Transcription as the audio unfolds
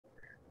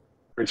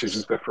Which is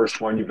this the first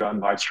one you've done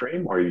live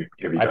stream, or have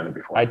you I done it I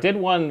before? did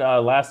one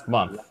last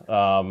month,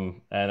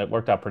 and it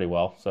worked out pretty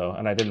well. So,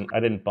 and I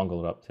didn't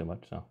bungle it up too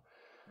much. So,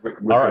 With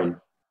all right.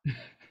 whom?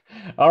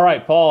 All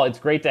right, Paul, it's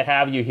great to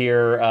have you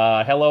here.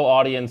 Hello,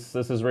 audience.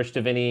 This is Rich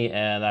Davini,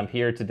 and I'm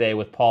here today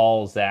with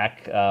Paul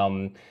Zach.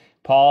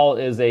 Paul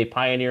is a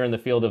pioneer in the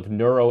field of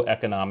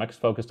neuroeconomics,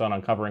 focused on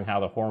uncovering how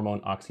the hormone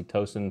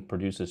oxytocin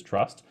produces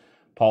trust.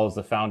 Paul is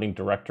the founding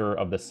director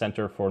of the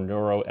Center for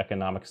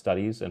Neuroeconomic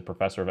Studies and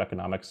professor of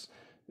economics,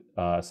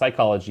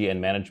 psychology, and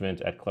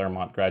management at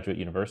Claremont Graduate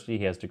University.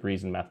 He has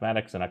degrees in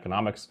mathematics and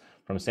economics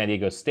from San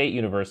Diego State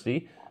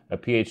University, a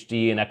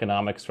PhD in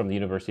economics from the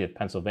University of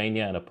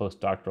Pennsylvania, and a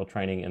postdoctoral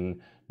training in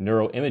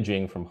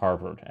neuroimaging from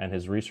Harvard. And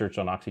his research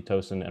on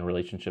oxytocin and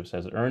relationships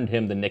has earned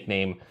him the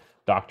nickname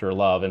Dr.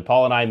 Love. And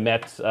Paul and I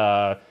met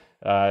a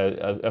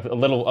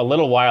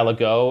little while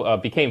ago,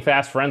 became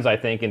fast friends, I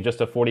think, in just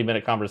a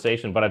 40-minute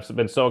conversation. But I've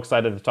been so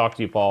excited to talk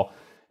to you, Paul.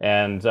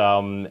 And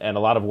a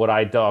lot of what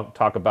I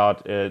talk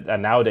about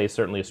nowadays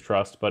certainly is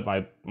trust, but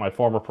my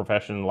former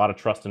profession, a lot of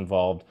trust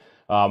involved.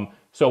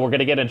 So we're going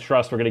to get into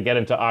trust. We're going to get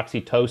into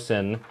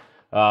oxytocin.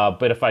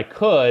 But if I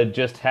could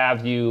just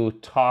have you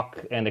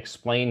talk and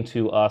explain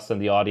to us and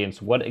the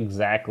audience what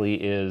exactly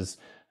is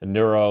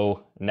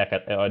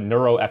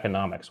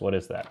neuroeconomics. What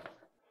is that?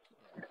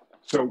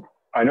 So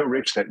I know,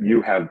 Rich, that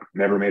you have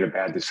never made a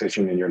bad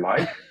decision in your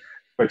life,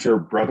 but your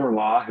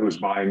brother-in-law, who was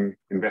buying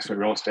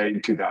investment real estate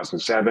in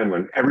 2007,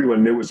 when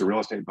everyone knew it was a real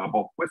estate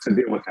bubble, what's the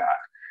deal with that?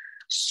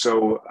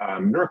 So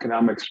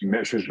neuroeconomics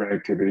measures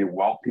reactivity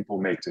while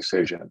people make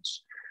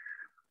decisions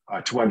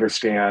to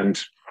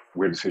understand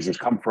where decisions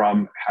come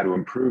from, how to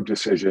improve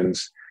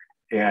decisions.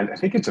 And I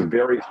think it's a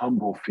very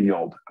humble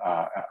field.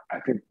 I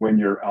think when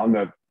you're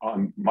on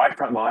my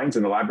front lines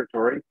in the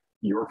laboratory,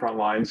 your front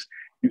lines,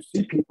 you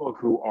see people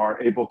who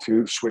are able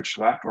to switch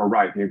left or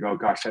right, and you go,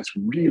 "Gosh, that's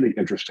really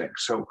interesting."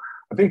 So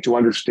I think to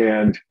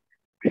understand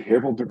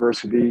behavioral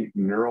diversity,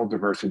 neural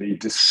diversity,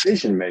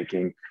 decision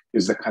making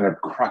is the kind of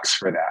crux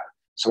for that.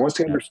 So once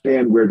they Yeah.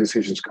 understand where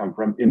decisions come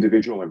from,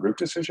 individual or group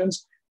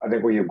decisions, I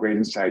think we have great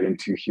insight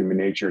into human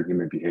nature and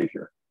human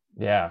behavior.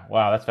 Yeah,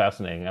 wow, that's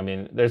fascinating. I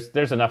mean,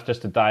 there's enough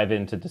just to dive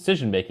into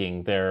decision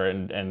making there,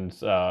 and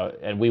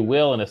we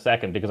will in a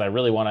second because I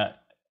really want to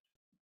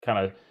kind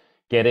of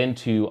get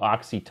into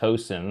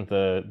oxytocin,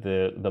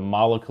 the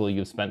molecule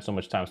you've spent so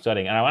much time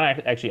studying. And I want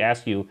to actually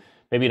ask you,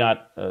 maybe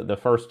not the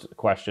first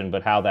question,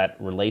 but how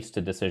that relates to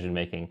decision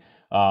making.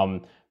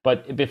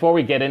 But before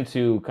we get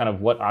into kind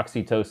of what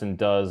oxytocin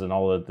does and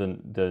all of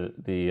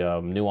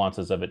the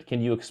nuances of it,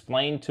 can you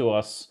explain to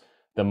us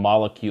the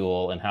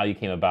molecule and how you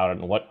came about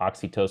it and what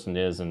oxytocin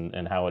is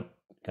and how it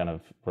kind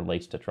of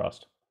relates to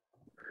trust?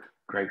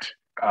 Great.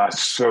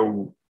 It's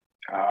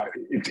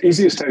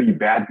easy to study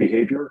bad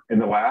behavior in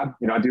the lab.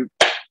 I do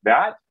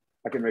that.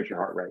 I can raise your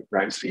heart rate,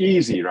 right? It's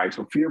easy, right?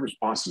 So fear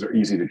responses are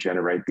easy to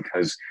generate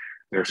because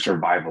they're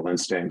survival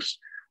instincts.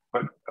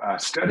 But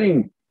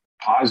studying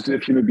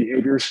positive human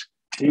behaviors,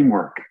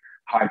 teamwork,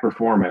 high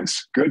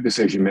performance, good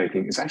decision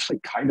making is actually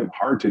kind of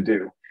hard to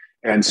do.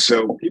 And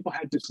so people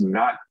had just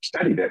not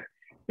studied it.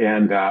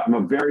 And I'm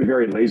a very,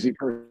 very lazy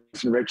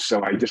person, Rich.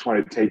 So I just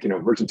wanted to take,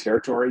 virgin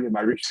territory in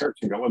my research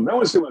and go, well, no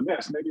one's doing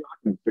this. Maybe I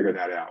can figure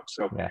that out.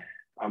 So Yeah.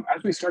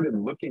 as we started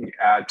looking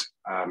at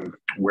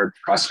where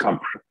trust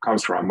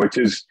comes from, which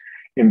is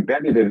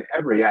embedded in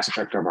every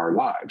aspect of our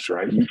lives,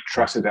 right? You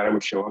trusted that I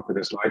would show up for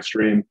this live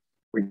stream.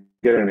 We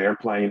get in an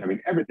airplane. I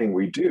mean, everything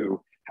we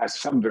do has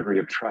some degree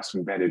of trust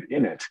embedded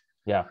in it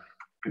Yeah.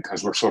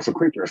 because we're social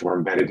creatures. We're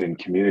embedded in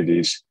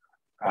communities.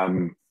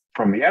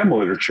 From the animal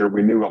literature,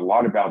 we knew a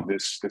lot about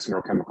this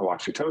neurochemical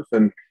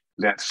oxytocin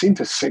that seemed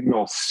to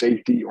signal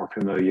safety or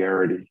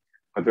familiarity,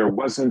 but there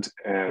wasn't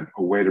a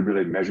way to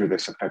really measure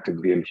this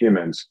effectively in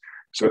humans.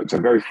 So it's a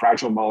very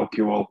fragile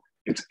molecule.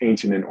 It's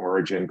ancient in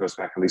origin, goes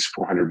back at least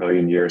 400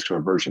 million years to a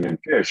version in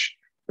fish.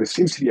 But it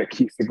seems to be a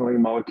key signaling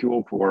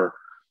molecule for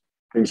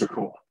things are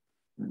cool,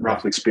 Yeah.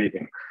 roughly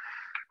speaking.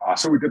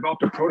 So we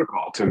developed a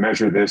protocol to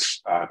measure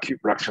this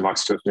acute production of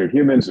oxytocin in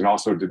humans and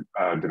also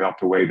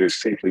developed a way to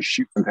safely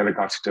shoot synthetic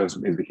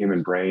oxytocin into the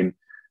human brain,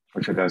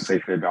 which I've done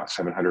safely about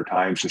 700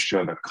 times to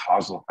show the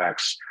causal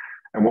effects.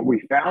 And what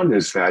we found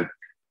is that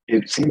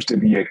it seems to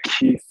be a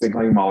key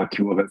signaling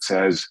molecule that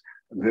says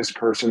this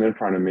person in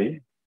front of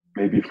me,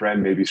 maybe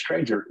friend, maybe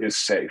stranger, is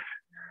safe.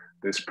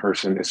 This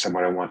person is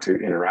someone I want to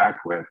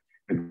interact with.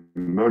 It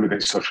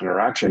motivates social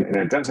interaction. And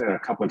it does it in a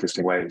couple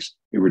interesting ways.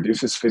 It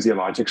reduces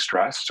physiologic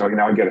stress. So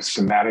now I get a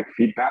somatic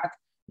feedback.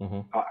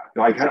 Hmm.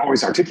 I can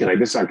always articulate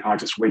this is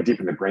unconscious, way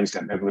deep in the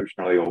brainstem,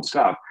 evolutionary old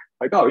stuff.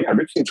 Like, oh yeah,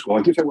 Rich seems cool.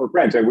 Like you said, we're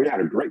friends. And we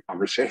had a great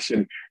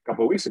conversation a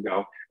couple of weeks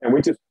ago, and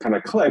we just kind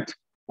of clicked.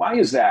 Why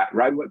is that,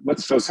 right?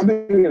 So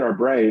something in our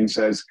brain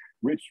says,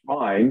 Rich,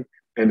 fine.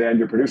 And then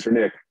your producer,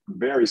 Nick,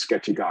 very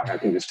sketchy guy. I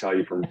can just tell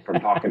you from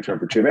talking to him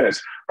for 2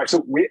 minutes. Right.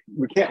 So we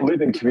can't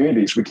live in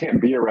communities. We can't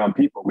be around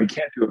people. We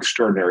can't do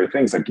extraordinary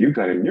things like you've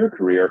done in your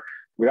career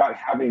without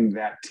having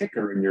that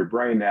ticker in your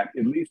brain that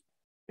at least,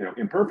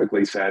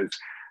 imperfectly says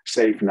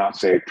safe, not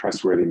safe,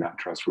 trustworthy, not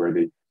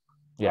trustworthy.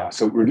 Yeah.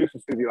 So it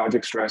reduces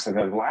physiologic stress. And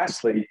then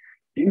lastly,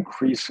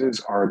 increases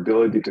our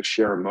ability to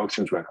share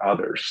emotions with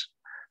others.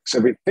 So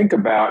we think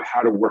about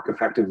how to work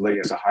effectively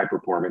as a high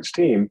performance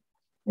team.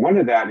 One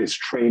of that is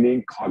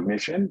training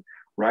cognition,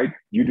 right?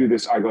 You do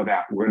this, I go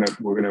that. We're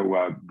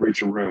gonna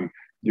breach a room.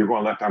 You're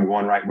going left, I'm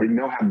going right. We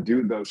know how to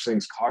do those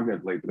things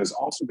cognitively, but there's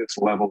also this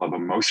level of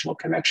emotional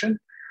connection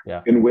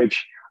in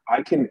which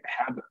I can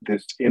have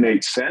this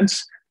innate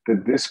sense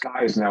that this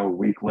guy is now a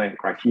weak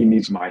link, right? He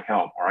needs my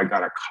help, or I got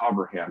to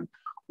cover him,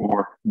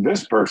 or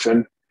this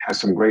person has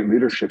some great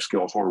leadership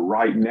skills, or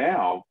right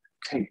now,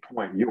 take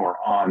point, you are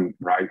on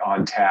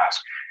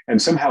task.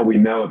 And somehow we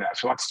know that.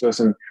 So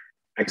oxytocin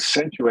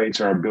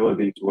accentuates our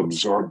ability to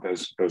absorb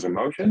those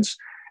emotions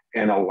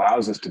and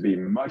allows us to be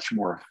much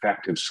more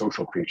effective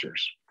social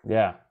creatures.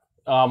 Yeah.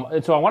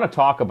 And so I want to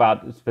talk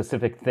about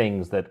specific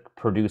things that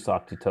produce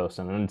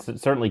oxytocin, and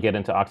certainly get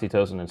into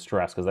oxytocin and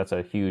stress, because that's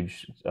a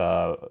huge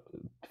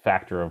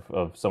factor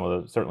of some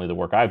of certainly the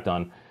work I've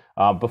done.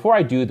 Before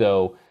I do,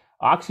 though,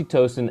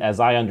 oxytocin, as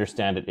I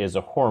understand it, is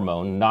a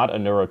hormone, not a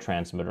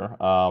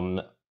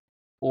neurotransmitter.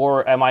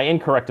 Or am I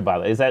incorrect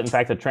about it? Is that in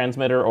fact a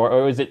transmitter,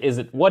 or is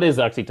it what is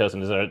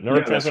oxytocin? Is it a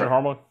neurotransmitter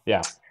hormone?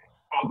 Yeah.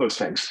 All those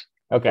things.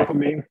 Okay.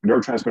 Dopamine,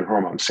 neurotransmitter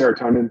hormone.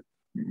 Serotonin,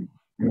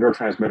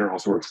 neurotransmitter,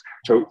 also works.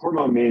 So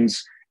hormone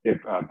means it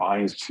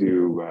binds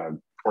to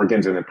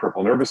organs in the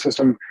peripheral nervous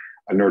system.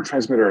 A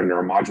neurotransmitter, a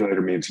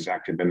neuromodulator, means it's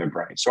active in the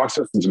brain. So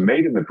oxytocin is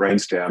made in the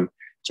brainstem.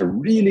 It's a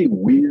really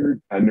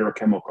weird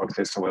neurochemical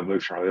system,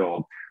 evolutionarily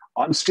old.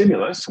 On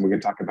stimulus, and we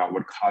can talk about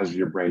what causes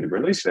your brain to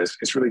release this,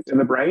 it's released in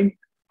the brain,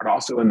 but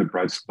also in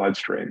the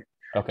bloodstream.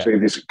 Okay. So you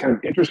have this kind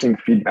of interesting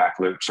feedback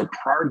loop. So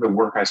prior to the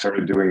work I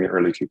started doing in the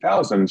early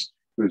 2000s,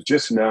 it was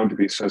just known to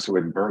be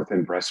associated with birth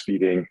and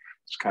breastfeeding.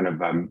 It's kind of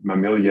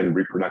mammalian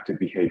reproductive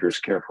behaviors,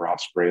 care for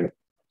offspring.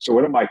 So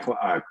one of my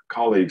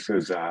colleagues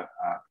who's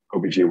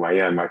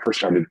OBGYN, when I first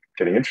started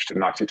getting interested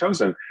in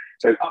oxytocin,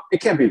 said, oh, it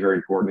can't be very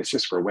important. It's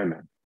just for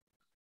women.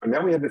 And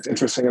then we have this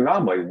interesting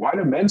anomaly. Why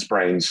do men's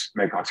brains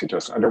make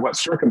oxytocin? Under what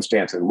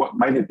circumstances? What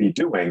might it be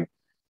doing?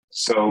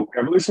 So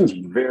evolution is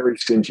very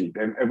stingy.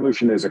 And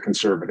evolution is a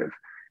conservative.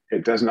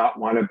 It does not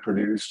want to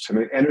produce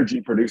some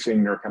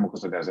energy-producing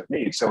neurochemicals it doesn't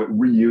need, so it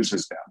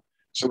reuses them.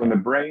 So in the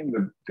brain,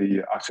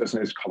 the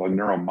oxytocin is called a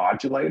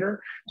neuromodulator.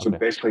 So it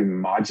basically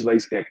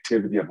modulates the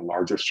activity of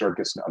larger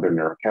circuits and other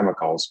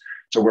neurochemicals.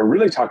 So we're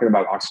really talking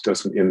about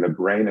oxytocin in the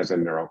brain as a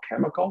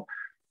neurochemical.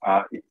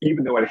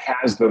 Even though it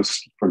has those,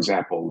 for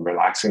example,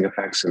 relaxing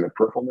effects in the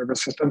peripheral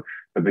nervous system,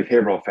 the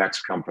behavioral effects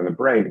come from the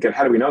brain. Again,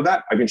 how do we know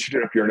that? I can shoot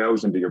it up your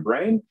nose into your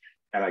brain,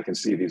 and I can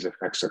see these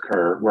effects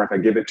occur. Where if I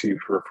give it to you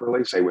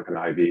peripherally, say with an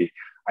IV,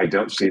 I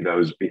don't see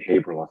those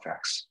behavioral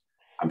effects.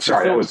 I'm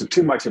sorry, that was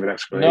too much of an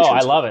explanation. No,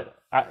 I love it.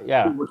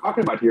 Yeah. What we're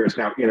talking about here is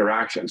now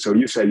interaction. So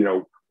you say,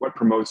 what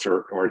promotes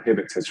or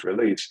inhibits its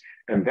release?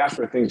 And that's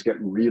where things get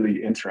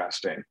really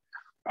interesting,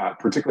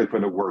 particularly for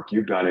the work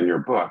you've done in your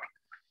book.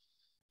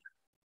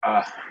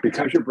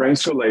 Because your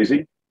brain's so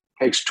lazy,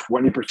 takes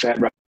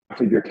 20%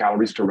 roughly of your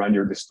calories to run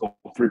this little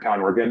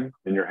 3-pound organ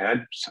in your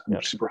head,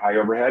 super high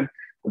overhead.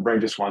 The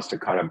brain just wants to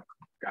kind of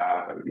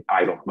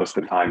idle most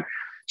of the time.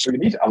 So you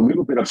need a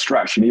little bit of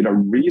stress. You need a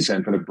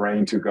reason for the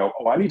brain to go,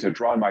 oh, I need to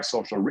draw on my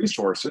social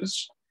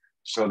resources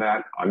so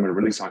that I'm going to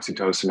release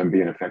oxytocin and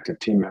be an effective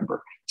team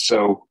member.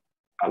 So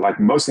like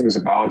most things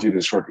in biology,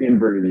 there's sort of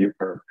inverted U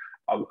curve.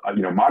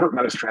 Moderate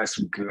amount of stress,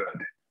 good,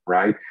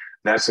 right?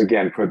 That's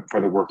again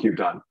for the work you've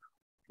done.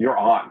 You're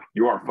on,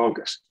 you are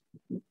focused.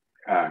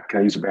 Can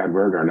I use a bad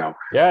word or no?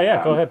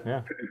 Yeah, go ahead.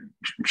 Yeah.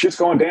 Shit's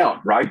going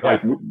down, right? Yeah.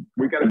 Like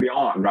we got to be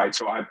on, right?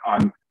 So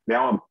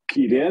I'm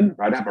keyed in,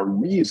 right? I have a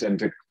reason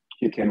to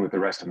kick in with the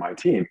rest of my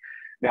team.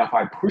 Now, if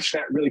I push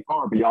that really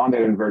far beyond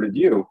that inverted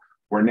U,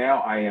 where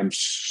now I am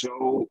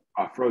so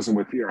frozen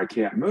with fear, I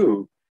can't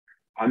move,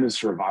 I'm in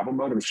survival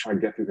mode. I'm just trying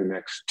to get through the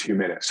next 2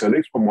 minutes. So at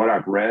least from what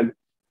I've read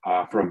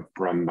from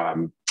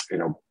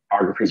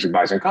biographies of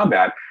guys in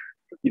combat,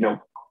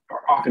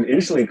 are often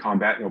instantly in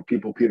combat,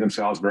 people pee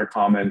themselves, very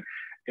common,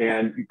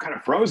 and you're kind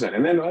of frozen.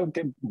 And then,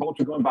 okay,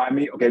 bullets are going by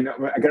me. Okay, no,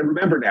 I got to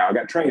remember now. I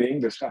got training,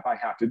 the stuff I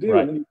have to do,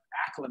 right. And then you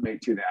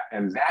acclimate to that.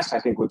 And that's,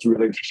 I think, what's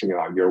really interesting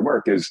about your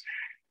work is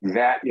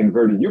that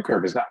inverted U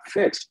curve is not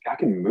fixed. I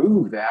can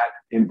move that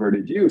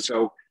inverted U,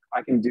 so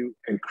I can do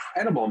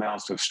incredible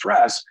amounts of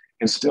stress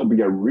and still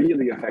be a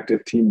really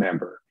effective team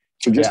member.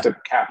 So just to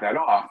cap that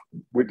off,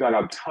 we've done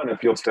a ton of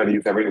field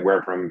studies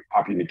everywhere from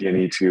Papua New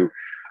Guinea to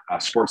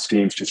sports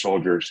teams to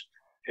soldiers.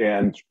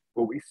 And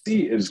what we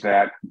see is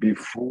that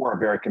before a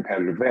very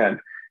competitive event,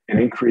 an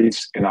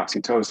increase in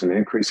oxytocin, an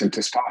increase in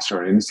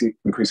testosterone, an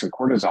increase in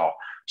cortisol.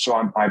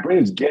 So my brain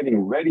is getting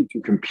ready to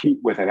compete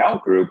with an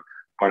out group,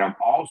 but I'm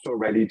also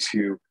ready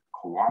to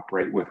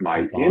cooperate with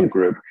my in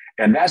group.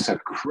 And that's a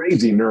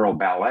crazy neural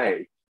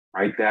ballet,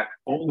 right? That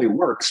only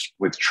works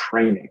with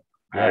training.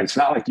 Right? It's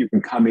not like you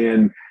can come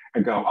in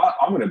and go, oh,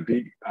 I'm going to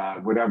beat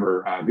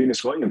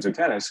Venus Williams in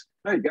tennis.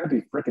 No, you got to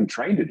be freaking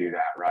trained to do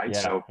that, right?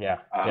 So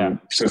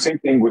same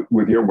thing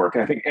with your work.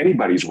 And I think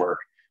anybody's work,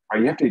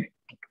 right? You have to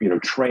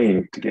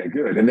train to get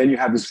good. And then you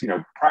have this,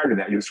 prior to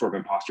that, you have sort of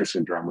imposter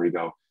syndrome where you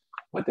go,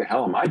 what the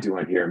hell am I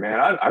doing here, man?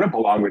 I don't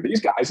belong with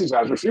these guys. These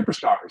guys are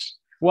superstars.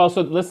 Well,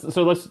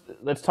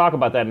 let's talk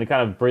about that, and it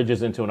kind of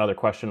bridges into another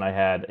question I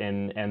had,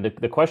 and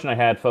the question I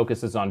had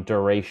focuses on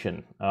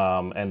duration,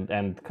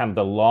 and kind of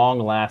the long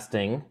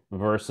lasting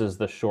versus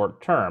the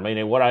short term. I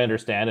mean, what I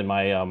understand in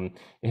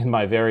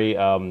my very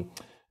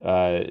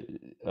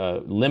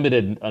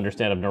limited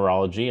understand of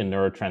neurology and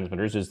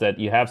neurotransmitters is that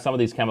you have some of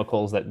these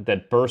chemicals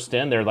that burst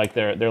in. They're like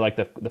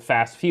the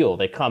fast fuel.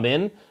 They come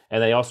in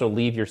and they also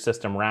leave your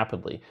system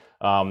rapidly.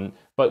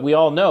 But we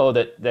all know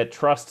that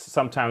trust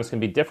sometimes can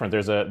be different.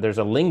 There's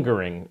a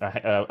lingering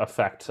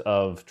effect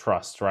of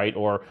trust, right?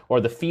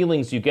 Or the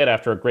feelings you get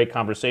after a great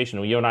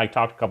conversation. You and I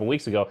talked a couple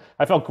weeks ago.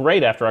 I felt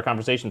great after our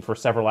conversation for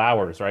several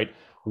hours, right?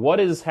 What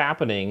is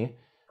happening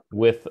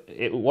with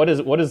it? What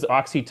is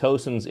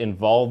oxytocin's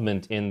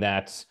involvement in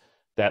that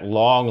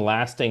long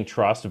lasting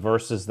trust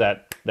versus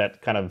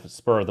that kind of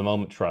spur of the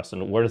moment trust,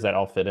 and where does that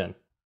all fit in?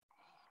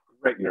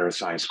 Great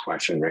neuroscience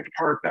question, Rick.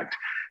 Perfect.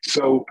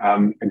 So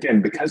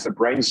again, because the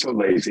brain's so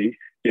lazy,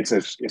 it's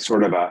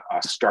sort of a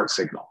start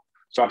signal.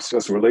 So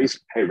oxytocin release,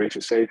 hey, Rich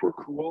is safe, we're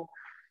cool.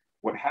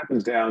 What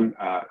happens down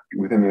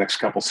within the next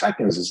couple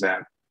seconds is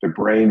that the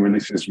brain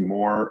releases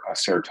more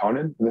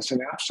serotonin in the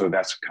synapse. So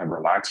that's kind of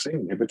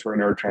relaxing, inhibitory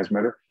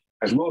neurotransmitter,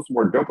 as well as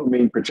more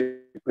dopamine,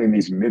 particularly in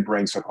these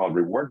midbrain so-called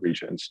reward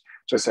regions.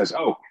 So it says,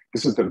 oh,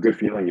 this is the good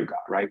feeling you got,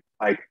 right?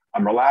 Like,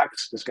 I'm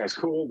relaxed, this guy's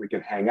cool, we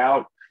can hang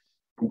out.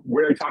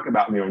 What do we talk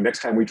about?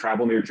 Next time we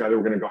travel near each other,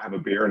 we're going to go have a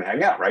beer and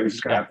hang out, right? We're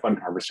just going to have fun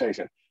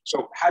conversation.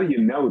 So how do you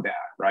know that,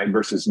 right?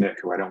 Versus Nick,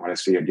 who I don't want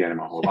to see again in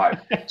my whole life.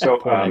 So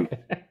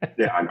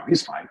yeah, I know,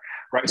 he's fine,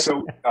 right?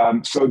 So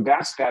so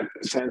that's that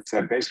sense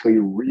that basically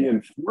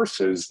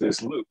reinforces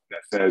this loop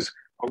that says,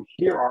 oh,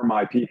 here are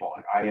my people.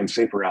 I am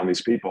safe around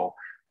these people.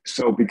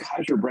 So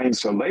because your brain's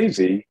so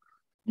lazy,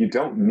 you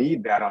don't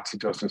need that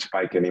oxytocin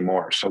spike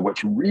anymore. So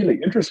what's really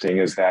interesting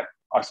is that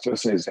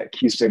oxytocin is that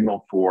key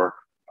signal for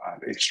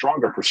it's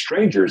stronger for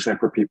strangers than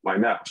for people I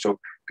know. So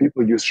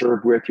people you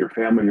serve with, your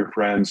family, your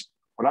friends.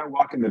 When I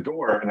walk in the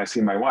door and I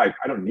see my wife,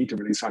 I don't need to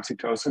release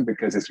oxytocin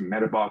because it's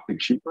metabolically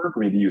cheaper for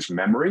me to use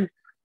memory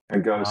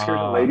and goes, here's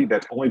a lady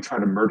that's only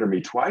trying to murder me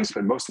twice,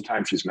 but most of the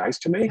time she's nice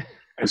to me.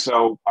 And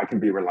so I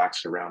can be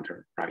relaxed around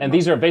her. Right? And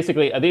these are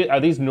basically, are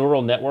these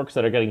neural networks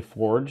that are getting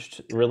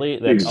forged, really?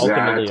 That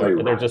exactly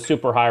ultimately they're just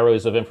super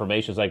highways of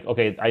information. It's like,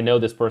 okay, I know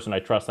this person, I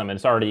trust them. And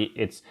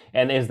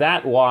and is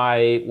that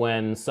why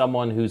when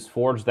someone who's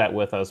forged that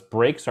with us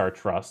breaks our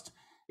trust,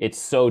 it's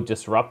so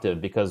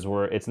disruptive? Because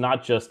it's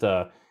not just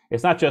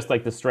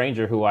like the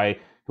stranger who I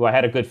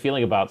had a good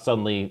feeling about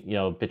suddenly,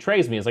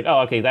 betrays me. It's like,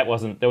 oh, okay, there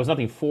was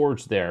nothing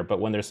forged there. But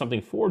when there's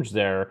something forged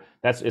there,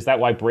 is that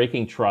why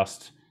breaking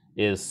trust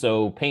is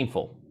so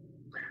painful?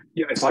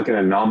 Yeah, it's like an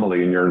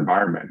anomaly in your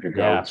environment.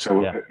 Again,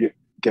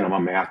 I'm a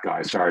math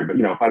guy, sorry, but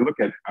if I look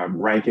at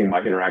ranking my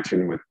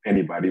interaction with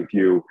anybody, if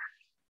you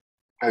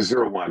has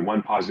 0, 1,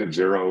 1 positive,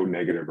 0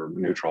 negative or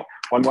neutral,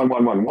 1, 1,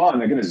 1, 1,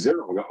 1, I get a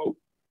 0. I go, oh,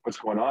 what's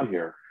going on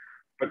here?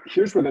 But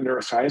here's where the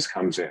neuroscience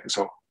comes in.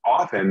 So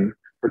often,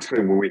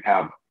 particularly when we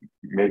have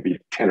maybe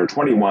 10 or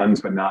 20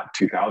 ones, but not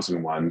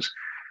 2,000 ones,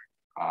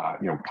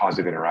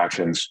 positive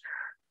interactions,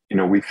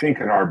 we think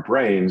in our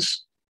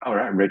brains, all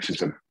right, Rich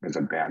is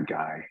a bad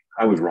guy.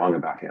 I was wrong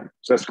about him.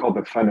 So that's called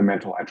the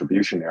fundamental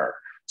attribution error.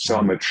 So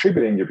I'm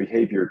attributing your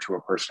behavior to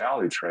a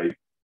personality trait.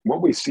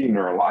 What we see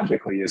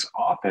neurologically is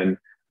often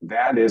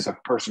that is a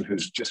person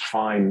who's just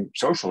fine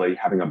socially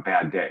having a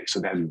bad day.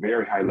 So that's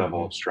very high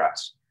level of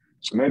stress.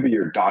 So maybe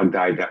your dog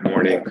died that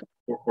morning,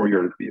 or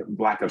your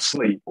lack of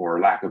sleep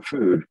or lack of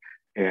food.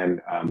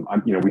 And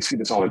we see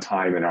this all the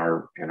time in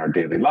our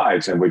daily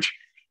lives, in which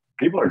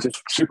people are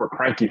just super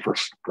cranky for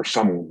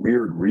some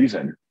weird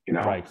reason,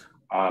 Right.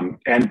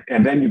 And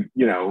then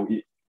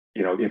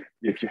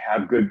if you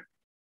have good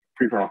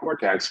prefrontal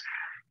cortex,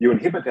 you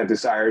inhibit that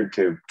desire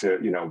to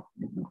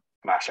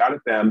lash out at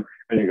them,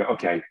 and you go,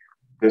 okay,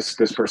 this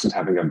person's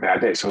having a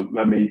bad day, so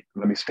let me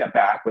step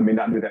back, let me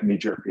not do that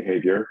knee-jerk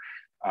behavior.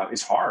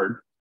 It's hard.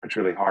 It's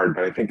really hard,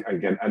 but I think,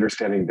 again,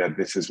 understanding that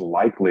this is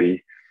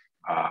likely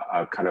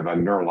a kind of a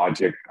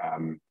neurologic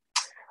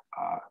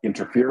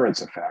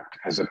interference effect,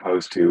 as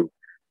opposed to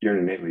you're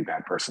an innately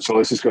bad person. So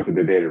let's just go through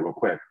the data real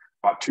quick.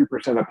 About 2%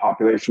 of the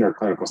population are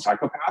clinical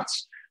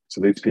psychopaths.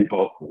 So these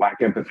people lack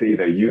empathy.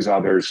 They use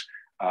others.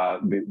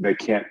 They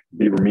can't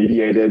be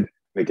remediated.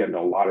 They get into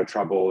a lot of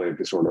trouble. They have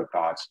disordered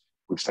thoughts.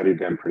 We've studied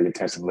them pretty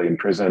intensively in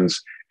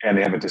prisons, and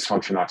they have a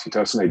dysfunction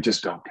oxytocin. They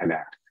just don't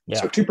connect. Yeah.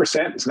 So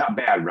 2% is not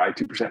bad, right?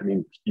 2%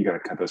 means you got to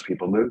cut those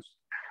people loose.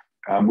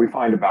 We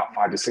find about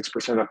 5 to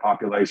 6% of the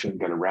population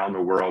that around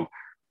the world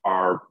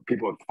are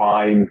people with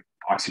fine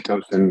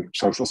oxytocin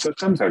social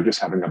systems that are just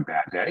having a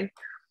bad day.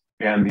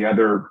 And the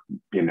other,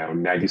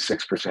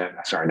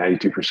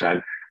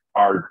 92%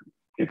 are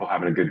people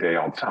having a good day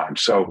all the time.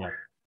 So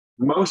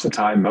most of the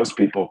time, most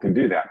people can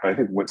do that. But I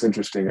think what's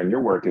interesting in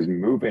your work is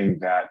moving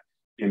that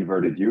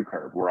inverted U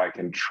curve, where I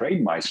can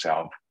train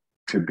myself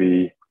to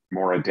be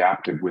more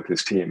adaptive with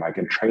this team. I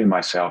can train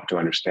myself to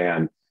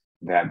understand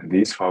that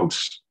these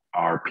folks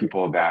are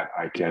people that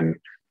I can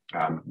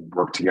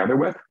work together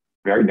with,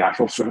 very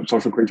natural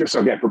social creatures.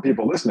 So again, for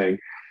people listening,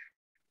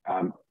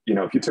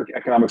 if you took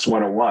economics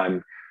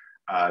 101,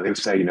 they would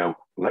say,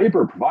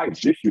 labor provides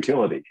just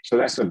utility. So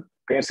that's a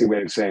fancy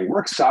way of saying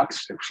work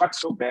sucks. It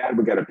sucks so bad,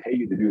 we got to pay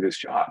you to do this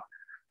job.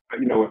 But,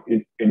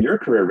 in your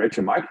career, Rich,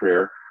 in my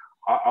career,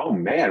 oh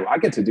man, I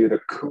get to do the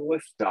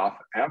coolest stuff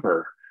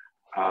ever.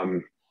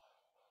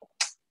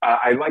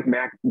 I like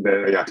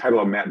the title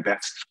of Matt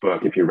Best's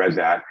book, if you read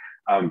that.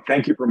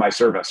 Thank you for my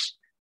service.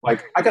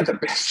 Like, I got the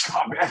best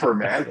job ever,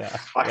 man.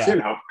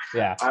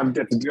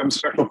 I'm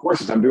special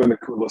forces. I'm doing the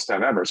coolest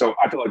stuff ever. So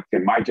I feel like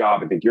in my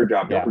job, I think your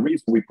job, the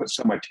reason we put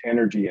so much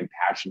energy and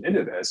passion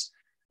into this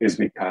is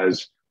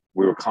because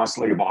we were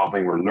constantly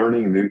evolving. We're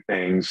learning new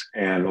things.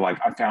 And like,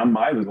 I found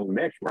my little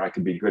niche where I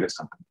could be good at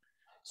something.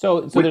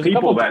 So with there's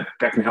people a couple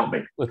that can help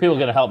me. With people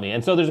going to help me.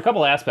 And so there's a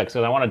couple aspects,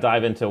 and I want to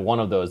dive into one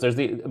of those.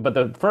 But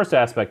the first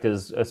aspect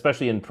is,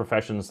 especially in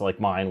professions like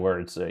mine, where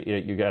it's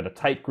you got a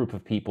tight group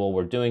of people,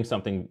 we're doing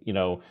something,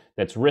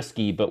 that's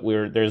risky, but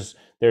there's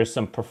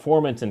some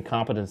performance and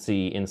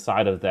competency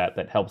inside of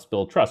that helps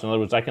build trust. In other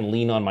words, I can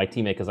lean on my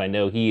teammate because I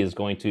know he is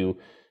going to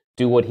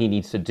do what he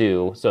needs to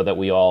do so that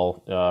we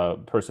all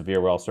persevere,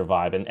 we all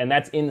survive. And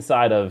that's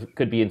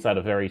could be inside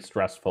of very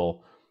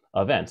stressful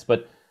events.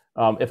 But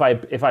if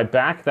I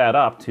back that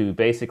up to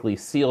basically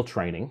SEAL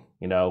training,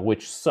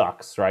 which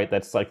sucks, right?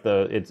 That's like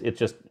it's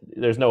just,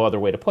 there's no other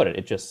way to put it.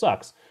 It just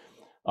sucks.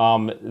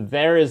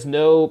 There is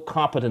no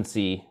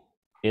competency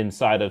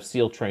inside of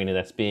SEAL training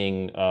that's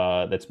being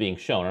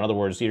shown. In other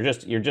words,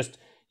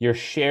 you're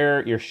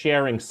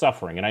sharing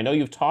suffering. And I know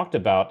you've talked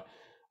about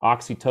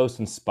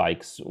oxytocin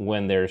spikes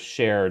when there's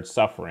shared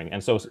suffering.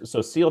 And so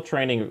SEAL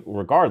training,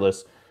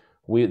 regardless,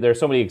 there's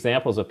so many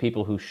examples of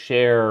people who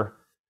share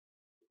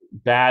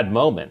bad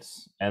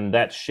moments, and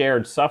that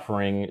shared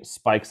suffering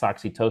spikes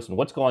oxytocin.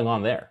 What's going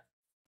on there?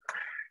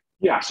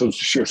 Yeah, so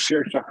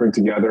shared suffering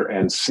together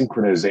and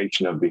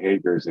synchronization of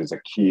behaviors is a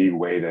key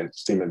way to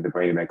stimulate the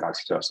brain to make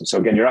oxytocin. So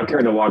again, you're not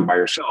carrying the log by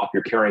yourself,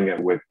 you're carrying it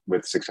with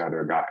six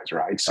other guys,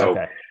 right? So,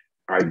 all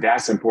right,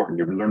 that's important.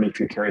 You're learning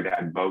to carry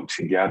that boat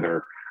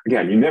together.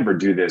 Again, you never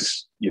do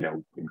this,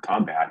 in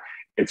combat.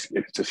 It's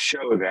to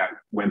show that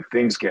when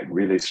things get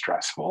really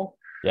stressful,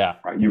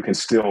 right, you can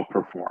still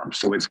perform.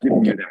 So it's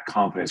giving you that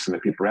confidence in the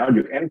people around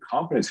you and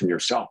confidence in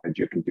yourself that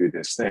you can do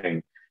this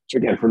thing. So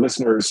again, for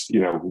listeners,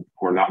 who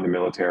are not in the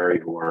military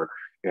or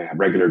have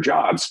regular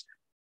jobs,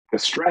 the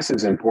stress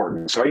is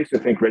important. So I used to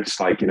think, Rich,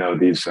 like,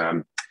 these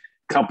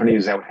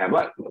companies that would have,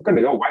 we're going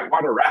to go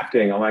whitewater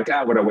rafting. I'm like,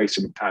 what a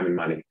waste of time and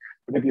money.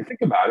 But if you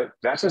think about it,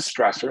 that's a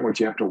stressor in which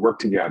you have to work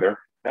together.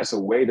 That's a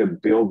way to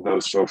build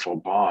those social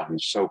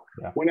bonds. So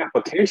one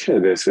application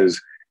of this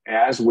is,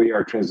 as we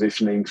are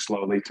transitioning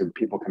slowly to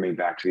people coming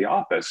back to the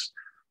office,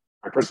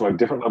 first of all,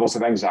 different levels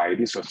of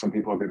anxiety. So some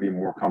people are going to be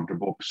more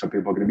comfortable, some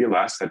people are going to be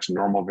less. That's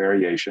normal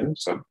variation.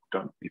 So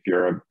if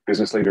you're a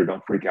business leader,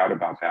 don't freak out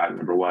about that,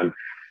 number one.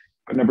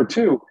 But number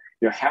two,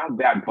 have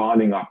that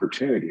bonding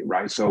opportunity,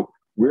 right? So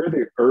we're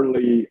the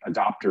early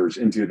adopters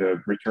into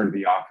the return to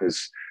the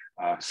office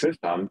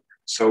system.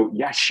 So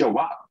show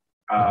up.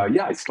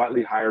 It's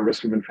slightly higher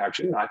risk of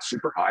infection, not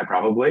super high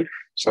probably.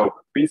 So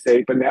be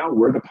safe, but now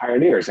we're the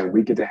pioneers and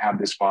we get to have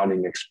this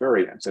bonding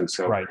experience. And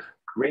so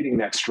creating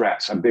that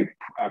stress, a big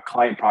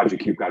client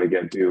project you've got to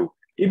get due,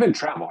 even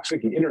travel. I was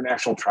thinking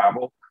international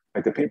travel,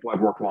 like the people I've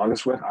worked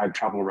longest with, I've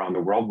traveled around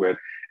the world with,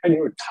 and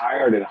you're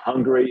tired and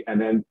hungry. And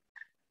then,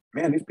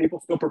 man, these people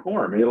still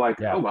perform. And you're like,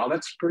 oh, well,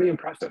 that's pretty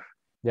impressive.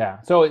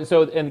 Yeah. So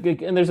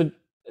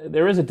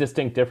there is a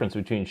distinct difference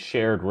between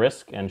shared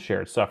risk and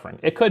shared suffering.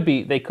 They could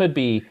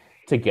be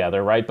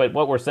together, right? But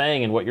what we're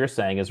saying and what you're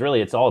saying is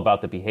really, it's all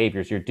about the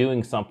behaviors. You're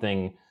doing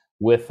something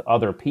with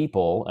other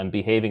people and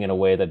behaving in a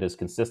way that is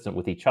consistent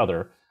with each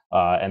other,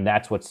 and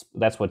that's what's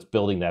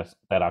building that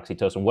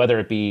oxytocin. Whether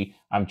it be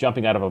I'm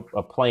jumping out of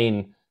a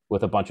plane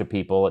with a bunch of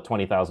people at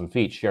 20,000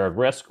 feet, shared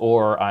risk,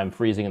 or I'm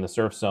freezing in the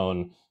surf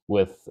zone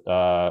with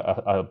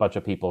a bunch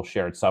of people,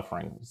 shared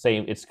suffering.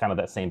 It's kind of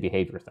that same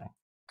behavior thing.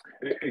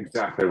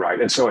 Exactly right.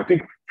 And so I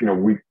think,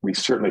 we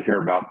certainly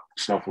hear about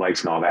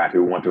snowflakes and all that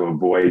who want to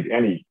avoid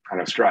any kind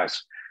of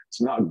stress.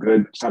 It's not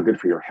good. It's not good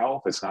for your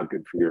health. It's not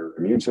good for your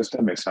immune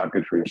system. It's not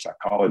good for your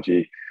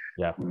psychology.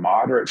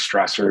 Moderate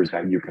stressors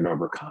that you can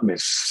overcome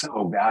is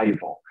so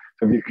valuable.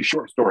 So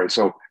short story.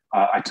 So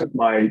I took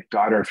my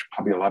daughter,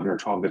 probably 11 or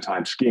 12 at the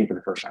time, skiing for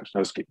the first time,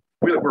 snow skiing.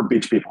 We're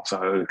beach people,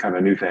 so it was kind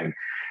of a new thing.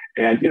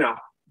 And,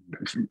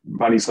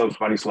 bunny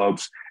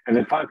slopes. And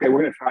then finally, okay,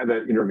 we're going to try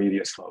the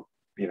intermediate slope.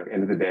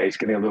 End of the day, it's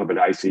getting a little bit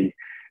icy.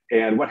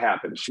 And what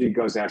happens? She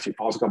goes down, she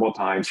falls a couple of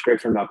times,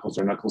 scrapes her knuckles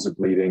are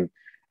bleeding,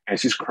 and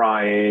she's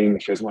crying.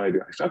 She doesn't want to do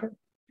it. I said, okay,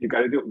 you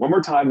got to do it one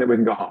more time, then we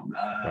can go home.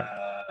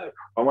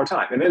 One more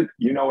time. And then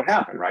what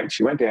happened, right?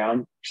 She went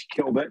down, she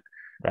killed it.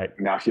 Right.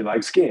 Now she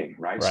likes skiing,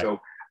 right? So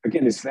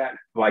again, it's that,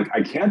 like,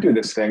 I can't do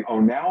this thing. Oh,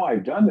 now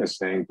I've done this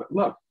thing. But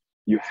look,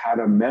 you had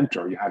a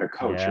mentor, you had a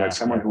coach, you had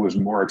someone who was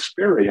more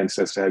experienced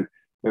that said,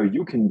 no,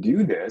 you can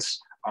do this.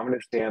 I'm going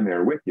to stand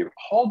there with you.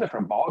 Whole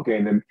different ball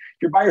game. And if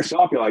you're by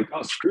yourself, you're like,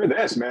 oh, screw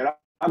this, man.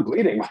 I'm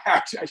bleeding.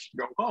 I should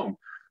go home.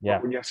 Yeah.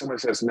 But when you have someone who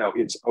says, no,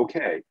 it's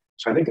okay.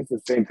 So I think it's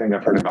the same thing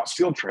I've heard about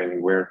SEAL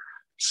training, where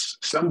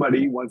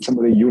somebody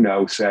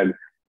said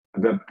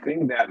the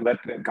thing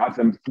that got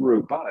them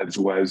through BUDS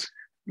was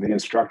the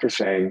instructor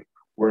saying,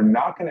 we're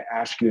not going to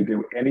ask you to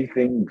do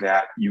anything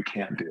that you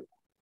can't do.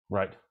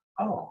 Right.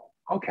 Oh,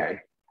 okay.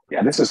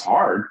 Yeah, this is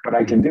hard, but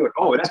I can do it.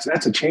 Oh,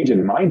 that's a change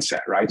in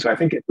mindset, right? So I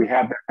think if we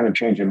have that kind of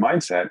change in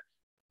mindset,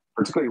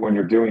 particularly when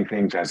you're doing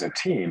things as a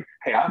team,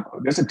 hey,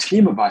 there's a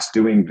team of us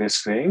doing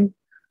this thing.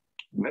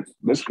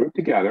 Let's group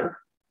together,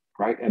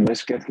 right? And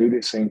let's get through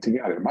this thing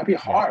together. It might be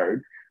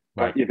hard,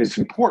 but if it's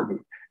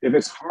important, if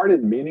it's hard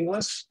and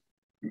meaningless,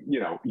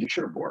 you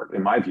should abort,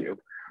 in my view.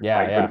 Yeah,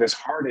 right? yeah. But if it's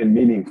hard and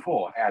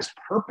meaningful, it has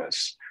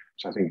purpose.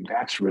 So I think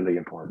that's really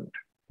important.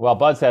 Well,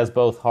 BUDS has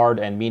both hard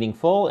and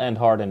meaningful and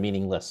hard and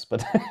meaningless,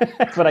 but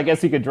but I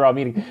guess you could draw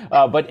meaning.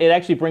 But it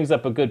actually brings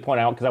up a good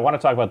point out, because I want to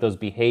talk about those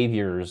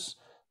behaviors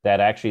that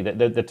actually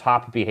the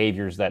top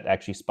behaviors that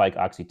actually spike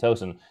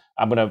oxytocin.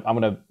 I'm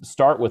gonna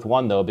start with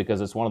one, though,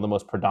 because it's one of the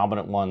most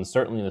predominant ones,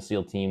 certainly in the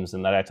SEAL teams,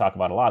 and that I talk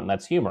about a lot, and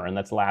that's humor, and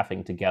that's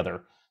laughing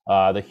together.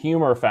 The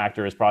humor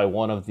factor is probably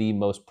one of the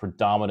most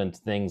predominant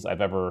things I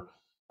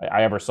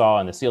ever saw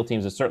in the SEAL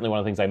teams. It's certainly one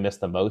of the things I miss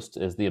the most,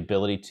 is the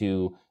ability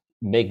to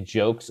make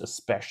jokes,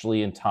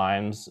 especially in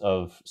times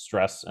of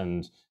stress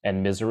and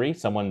misery.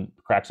 Someone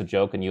cracks a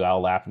joke and you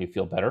all laugh and you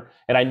feel better.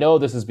 And I know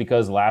this is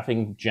because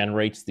laughing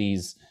generates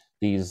these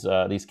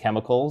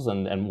chemicals,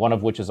 and one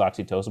of which is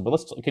oxytocin.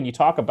 But can you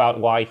talk about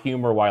why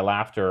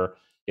laughter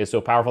is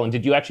so powerful? And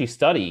did you actually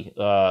study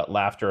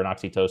laughter and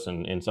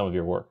oxytocin in some of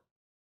your work?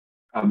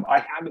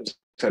 I haven't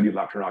studied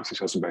laughter and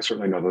oxytocin, but I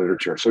certainly know the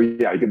literature. So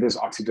yeah, you get this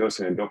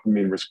oxytocin and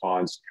dopamine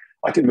response,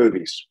 like in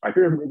movies. If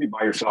you're in a movie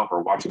by yourself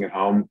or watching at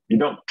home, you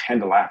don't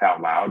tend to laugh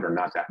out loud, or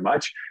not that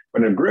much.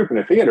 But in a group, in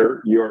a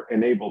theater, you're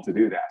enabled to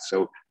do that.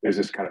 So there's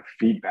this kind of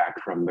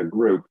feedback from the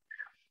group.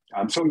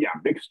 So yeah,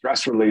 big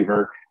stress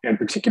reliever, and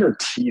particular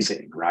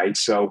teasing, right?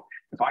 So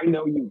if I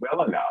know you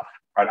well enough,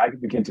 right, I can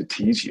begin to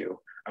tease you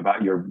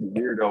about your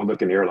weirdo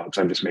looking earlobes.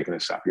 I'm just making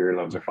this up. Your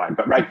earlobes are fine,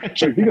 but right.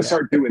 So if you can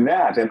start doing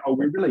that, and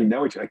we really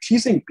know each other. Like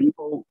teasing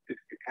people, it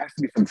has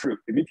to be some truth.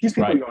 If you tease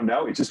people you don't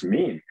know, it's just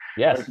mean.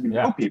 Yes. But if you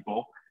know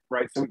people,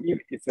 right? So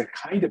it's a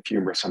kind of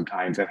humor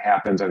sometimes that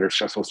happens under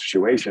stressful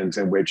situations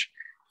in which,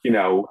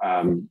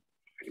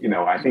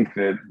 I think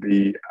that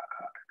the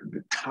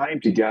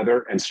time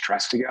together and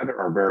stress together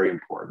are very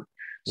important.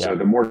 So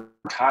the more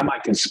time I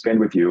can spend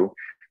with you,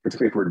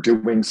 particularly if we're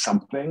doing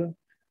something,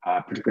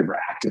 particularly for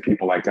active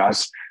people like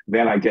us,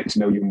 then I get to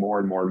know you more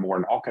and more and more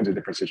in all kinds of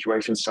different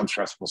situations, some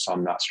stressful,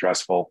 some not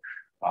stressful.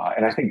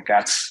 And I think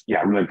that's,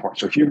 really important.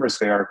 So humor is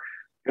there.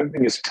 The other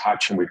thing is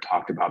touch, and we've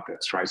talked about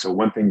this, right? So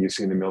one thing you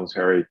see in the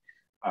military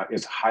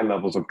is high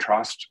levels of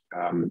trust.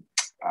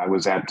 I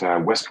was at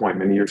West Point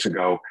many years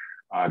ago,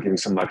 giving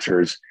some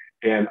lectures,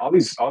 and all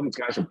these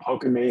guys are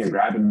poking me and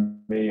grabbing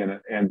me,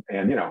 and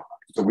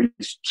so we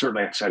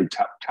certainly have studied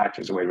touch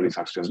as a way to really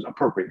touch, an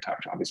appropriate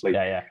touch, obviously.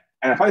 Yeah.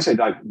 And if I say,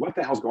 like, what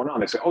the hell's going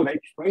on? They say, oh, they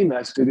trained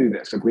us to do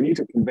this. If we need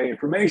to convey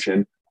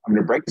information, I'm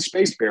going to break the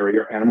space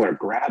barrier and I'm going to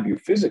grab you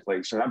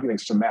physically. So I'm getting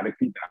somatic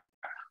feedback.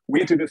 We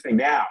have to do this thing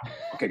now.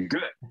 Okay,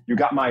 good. You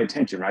got my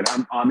attention, right?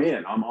 I'm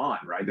in, I'm on,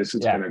 right? This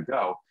is going to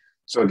go.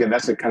 So again,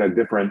 that's a kind of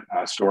different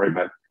story,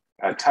 but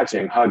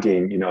touching,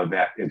 hugging,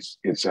 that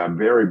it's a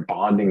very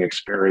bonding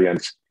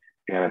experience.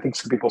 And I think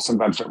some people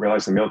sometimes don't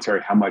realize in the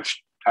military how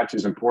much touch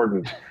is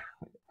important.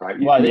 Right.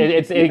 Well,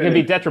 it can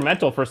be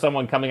detrimental for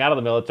someone coming out of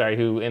the military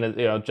who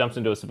jumps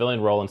into a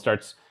civilian role and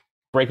starts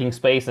breaking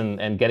space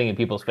and getting in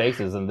people's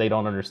faces, and they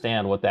don't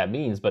understand what that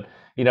means. But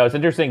it's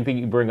an interesting thing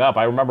you bring up.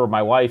 I remember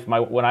my wife.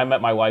 When I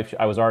met my wife,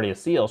 I was already a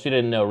SEAL. She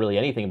didn't know really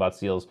anything about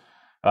SEALs.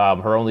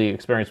 Her only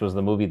experience was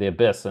the movie The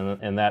Abyss,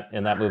 and in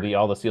that movie,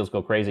 all the SEALs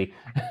go crazy.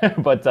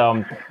 But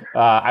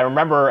I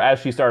remember as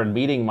she started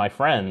meeting my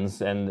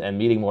friends and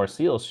meeting more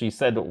SEALs, she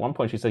said at one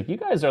point, she said, "You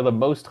guys are the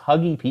most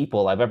huggy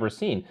people I've ever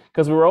seen."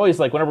 Because we were always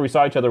like, whenever we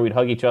saw each other, we'd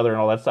hug each other and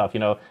all that stuff.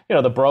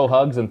 The bro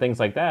hugs and things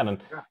like that.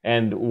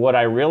 And what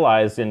I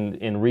realized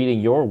in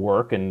reading your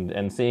work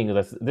and seeing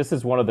this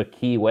is one of the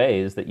key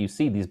ways that you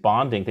see these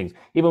bonding things.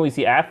 Even when we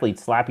see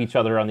athletes slap each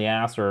other on the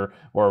ass or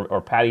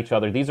pat each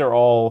other, these are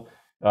all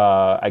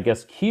I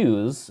guess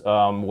cues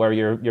where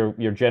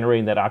you're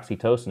generating that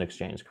oxytocin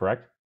exchange,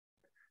 correct?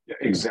 Yeah,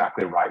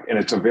 exactly right, and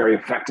it's a very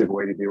effective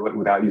way to do it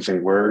without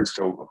using words.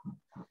 So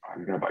I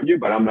don't know about you,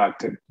 but I'm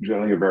not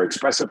generally a very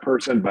expressive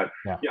person. But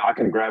I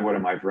can grab one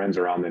of my friends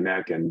around the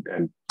neck and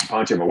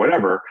punch him or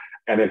whatever,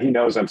 and then he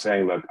knows I'm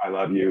saying, "Look, I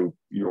love you.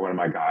 You're one of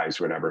my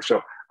guys," whatever.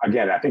 So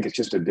again, I think it's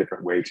just a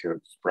different way to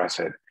express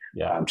it.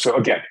 So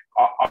again,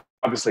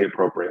 obviously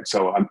appropriate.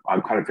 So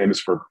I'm kind of famous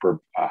for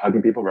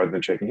hugging people rather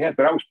than shaking hands,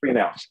 but I was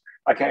pre-announced.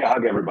 Like, hey, I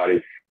hug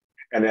everybody.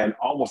 And then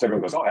almost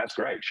everyone goes, oh, that's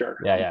great, sure.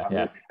 Yeah.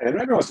 And then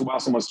every once in a while,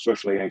 someone's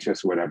socially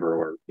anxious or whatever,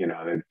 or,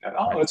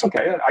 it's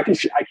okay. I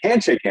can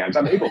shake hands.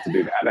 I'm able to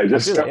do that. I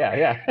just,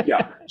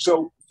 yeah.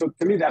 So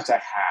to me, that's a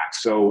hack.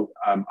 So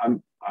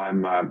I'm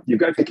you've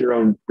got to take your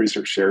own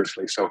research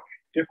seriously. So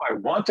if I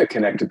want to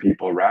connect to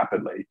people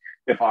rapidly,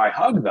 if I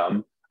hug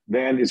them,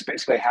 then it's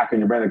basically a hack in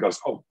your brain that goes,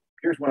 oh,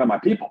 here's one of my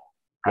people,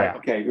 right? Yeah,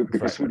 Okay,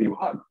 because who do you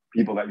hug?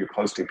 People that you're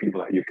close to,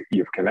 people that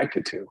you've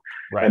connected to.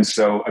 right. And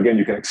so again,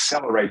 you can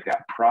accelerate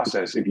that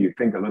process if you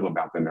think a little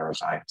about the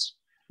neuroscience.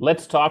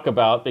 Let's talk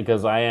about,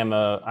 because I am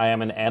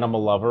an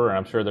animal lover, and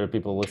I'm sure there are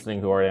people listening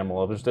who are animal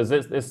lovers. Does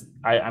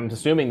I'm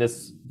assuming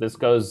this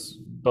goes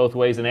both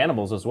ways in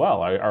animals as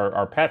well.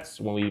 Our pets,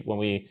 when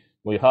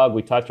we hug,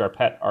 we touch our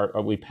pet,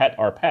 we pet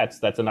our pets,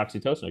 that's an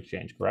oxytocin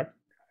exchange, correct?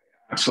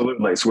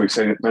 Absolutely. So we've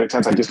said it many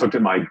times. I just looked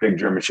at my big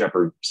German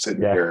Shepherd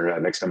sitting here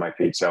next to my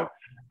feet. So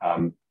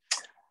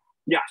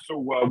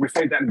we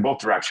say that in both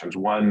directions.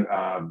 One,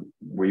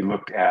 we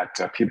looked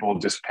at people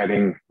just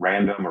petting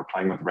random or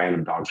playing with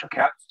random dogs or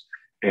cats.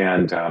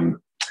 And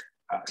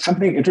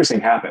something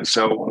interesting happens.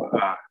 So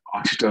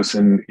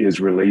oxytocin is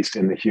released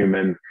in the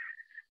human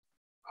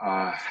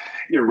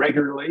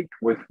irregularly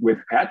with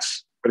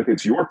pets. But if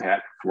it's your pet,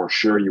 for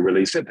sure you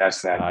release it.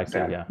 That's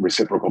that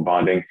reciprocal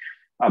bonding.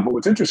 But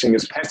what's interesting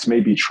is pets may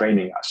be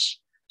training us.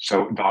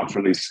 So dogs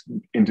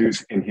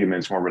induce in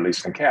humans more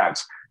release than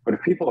cats. But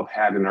if people have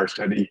had in our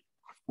study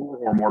 4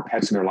 or more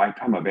pets in their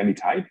lifetime of any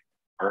type,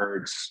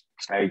 birds,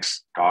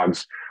 snakes,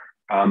 dogs,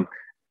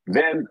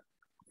 then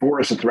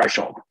 4 is the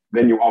threshold.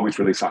 Then you always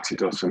release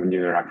oxytocin when you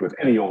interact with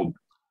any old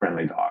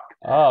friendly dog.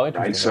 Oh,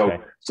 interesting.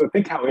 Right. So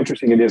think how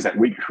interesting it is that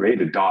we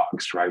created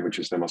dogs, right? Which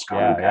is the most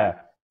common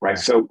pet, right?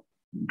 Yeah. So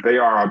they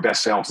are our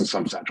best selves in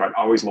some sense, right?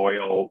 Always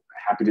loyal,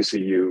 happy to see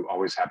you,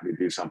 always happy to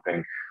do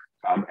something.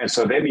 And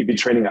so they may be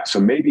training us. So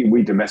maybe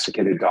we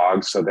domesticated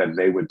dogs so that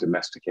they would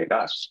domesticate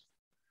us.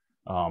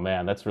 Oh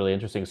man, that's really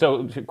interesting.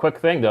 So quick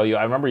thing though,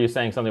 I remember you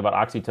saying something about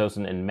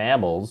oxytocin in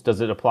mammals.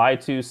 Does it apply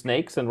to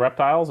snakes and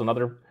reptiles and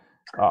other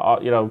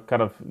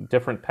kind of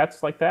different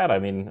pets like that? I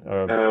mean,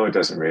 no, it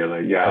doesn't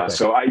really. Yeah. Okay.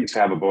 So I used to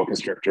have a boa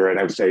constrictor, and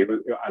I would say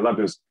I loved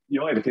this.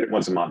 You only had to feed it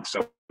once a month.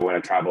 So when I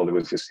traveled, it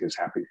was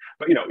happy.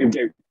 But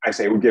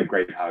it would give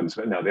great hugs,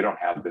 but no, they don't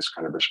have this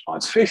kind of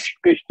response. Fish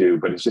do,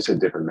 but it's just a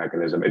different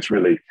mechanism. It's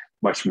really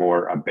much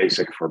more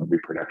basic for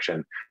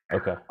reproduction.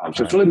 Okay.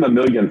 So it's really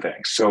mammalian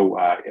things. So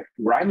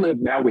where I live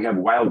now, we have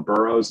wild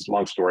burros. It's a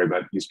long story, but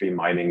it used to be a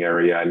mining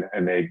area,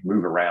 and they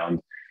move around.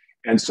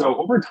 And so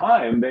over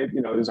time,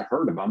 there's a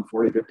herd of them,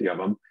 40, 50 of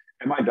them.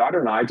 And my daughter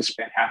and I just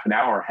spent half an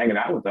hour hanging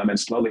out with them and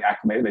slowly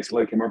acclimated. They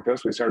slowly came over to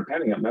us. We started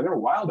petting them. Now they're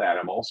wild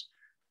animals,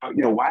 but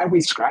why are we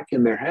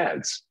scratching their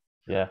heads?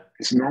 Yeah.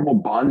 It's normal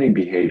bonding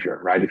behavior,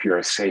 right? If you're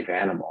a safe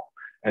animal.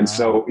 And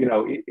so,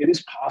 it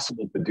is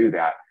possible to do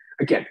that.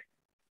 Again,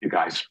 you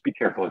guys, be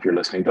careful if you're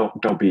listening.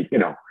 Don't be,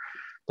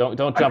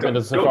 Don't jump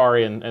into the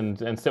safari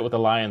and sit with the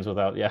lions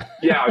without, Yeah,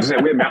 I was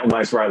saying we have mountain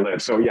lions where I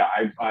live. So yeah,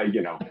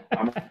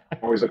 I'm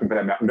always looking for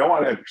that mountain. Don't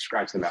want to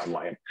scratch the mountain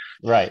lion.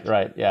 Right.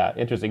 Yeah,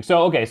 interesting.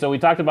 So we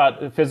talked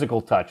about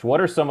physical touch. What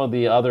are some of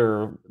the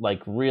other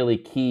really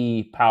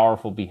key,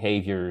 powerful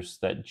behaviors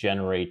that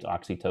generate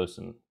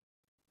oxytocin?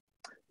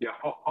 Yeah,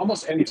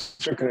 almost any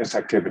synchronous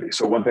activity.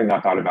 So one thing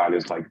I thought about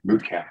is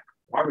boot camp.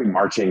 Why are we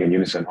marching in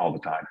unison all the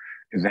time?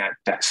 Is that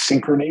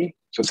synchrony?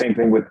 So same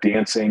thing with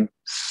dancing,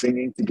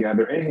 singing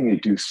together, anything you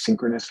do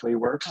synchronously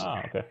works.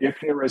 Oh, okay. If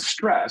there is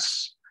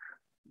stress,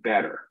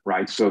 better,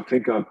 right? So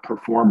think of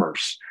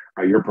performers.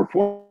 You're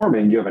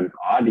performing, you have an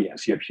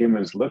audience, you have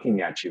humans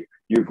looking at you.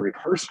 You've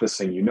rehearsed this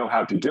thing, you know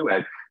how to do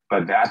it,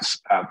 but that's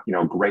a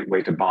great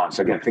way to bond.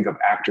 So again, think of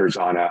actors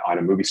on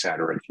a movie set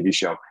or a TV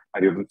show.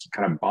 I do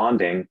kind of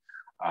bonding,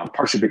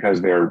 partially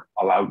because they're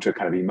allowed to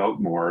kind of emote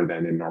more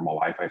than in normal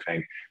life, I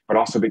think, but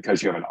also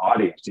because you have an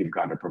audience you've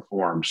got to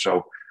perform.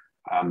 So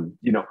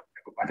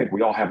I think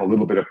we all have a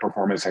little bit of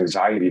performance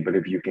anxiety, but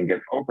if you can get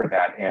over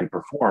that and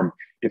perform,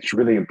 it's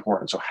really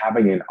important. So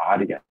having an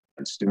audience,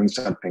 doing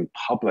something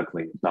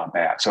publicly is not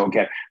bad. So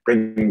again,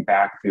 bringing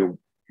back to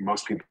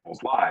most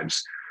people's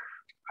lives,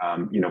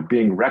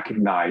 being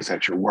recognized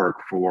at your work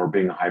for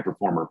being a high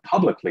performer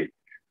publicly,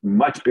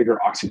 much bigger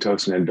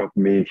oxytocin and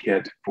dopamine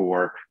hit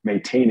for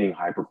maintaining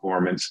high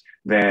performance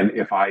than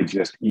if I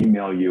just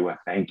email you a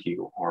thank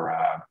you or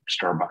a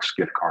Starbucks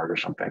gift card or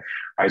something,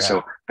 right? Yeah.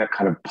 So that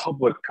kind of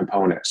public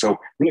component. So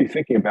really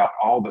thinking about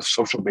all the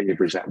social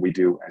behaviors that we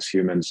do as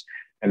humans,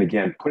 and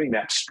again, putting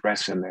that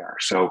stress in there.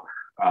 So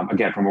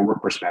again, from a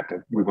work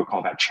perspective, we would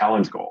call that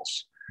challenge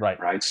goals,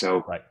 right?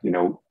 So,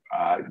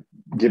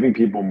 giving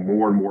people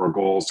more and more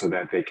goals so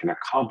that they can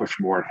accomplish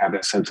more and have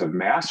that sense of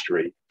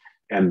mastery.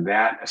 And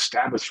that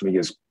establishes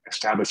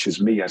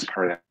me as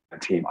part of the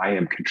team. I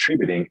am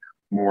contributing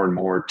more and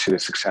more to the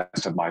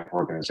success of my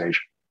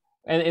organization.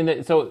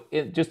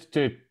 And just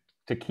to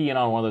key in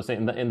on one of those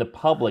things, in the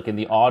public, in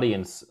the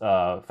audience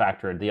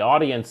factor, the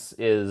audience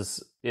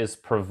is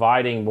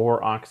providing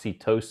more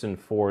oxytocin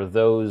for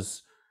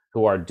those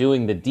who are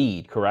doing the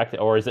deed, correct?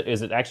 Or is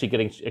it actually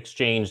getting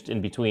exchanged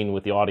in between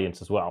with the audience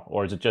as well?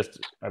 Or is it just,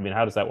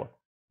 how does that work?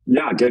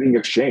 Yeah, getting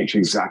exchange,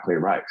 exactly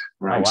right.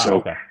 Oh, wow, so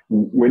okay.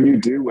 When you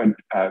do,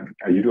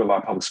 you do a lot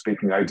of public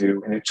speaking, I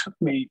do, and it took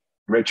me,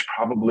 Rich,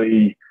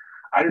 probably,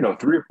 3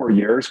 or 4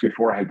 years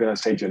before I had been on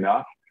stage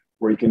enough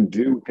where you can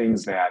do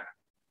things that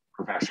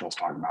professionals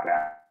talk about,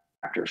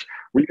 actors,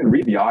 where you can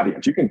read the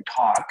audience, you can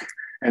talk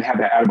and have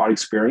that out-of-body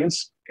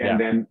experience, and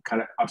then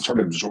kind of start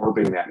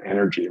absorbing that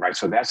energy, right?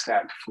 So that's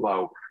that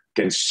flow.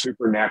 Again,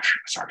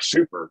 supernatural,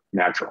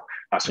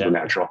 not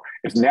supernatural.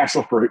 It's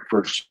natural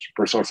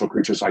for social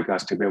creatures like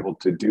us to be able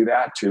to do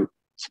that, to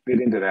spit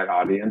into that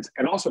audience.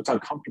 And also it's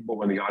uncomfortable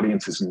when the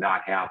audience is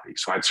not happy.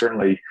 So I've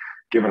certainly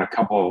given a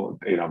couple,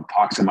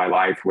 talks in my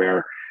life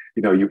where,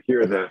 you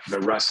hear the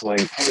rustling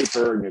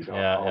paper and you go,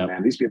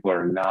 man, these people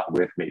are not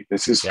with me.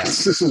 This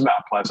is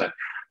not pleasant.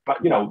 But,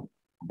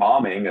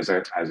 bombing, as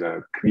a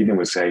comedian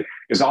would say,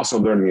 is also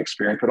a learning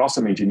experience, but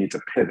also means you need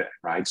to pivot,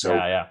 right? So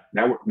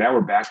now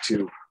we're back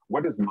to,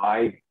 what does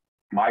my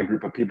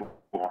group of people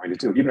want me to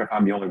do? Even if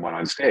I'm the only one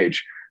on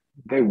stage,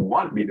 they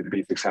want me to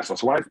be successful.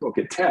 So when I spoke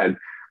at TED,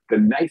 the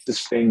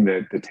nicest thing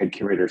that the TED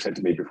curator said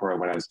to me before I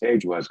went on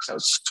stage was, because I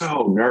was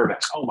so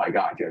nervous. Oh my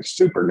God,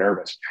 super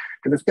nervous.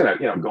 Because it's going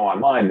to go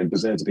online and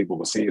dozens of people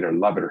will see it or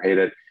love it or hate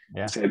it.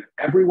 He said,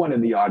 everyone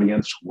in the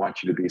audience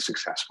wants you to be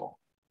successful.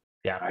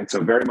 Yeah. Right.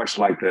 So very much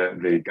like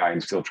the guy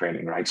in SEAL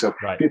training, right? So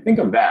if you think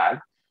of that,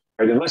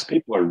 right, unless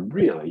people are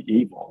really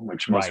evil,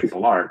 which most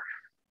people aren't,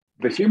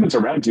 the humans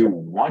around you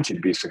want you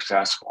to be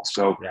successful.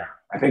 So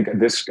I think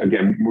this,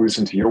 again, moves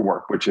into your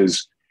work, which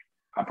is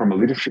from a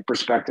leadership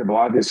perspective, a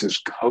lot of this is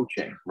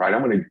coaching, right?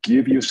 I'm going to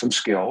give you some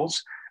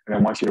skills and I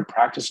want you to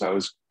practice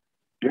those.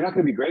 You're not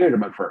going to be great at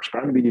them at first, but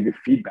I'm going to give you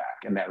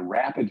feedback. And that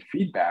rapid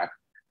feedback,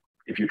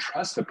 if you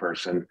trust the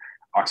person,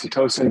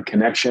 oxytocin,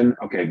 connection,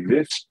 okay,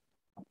 this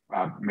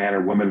man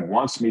or woman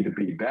wants me to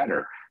be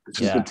better.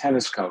 This is the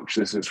tennis coach.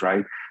 This is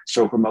right.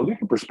 So from a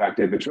leader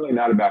perspective, it's really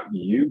not about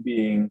you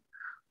being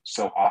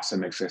so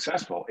awesome and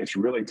successful. It's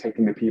really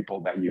taking the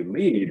people that you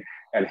lead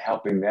and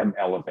helping them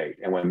elevate.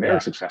 And when they're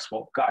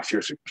successful, gosh,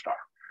 you're a superstar.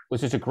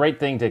 Which is a great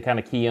thing to kind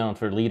of key on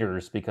for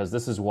leaders, because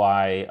this is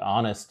why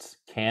honest,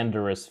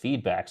 candorous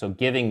feedback. So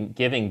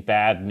giving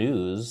bad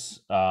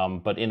news,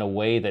 but in a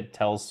way that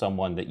tells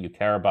someone that you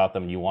care about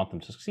them and you want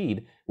them to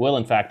succeed, will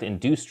in fact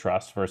induce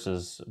trust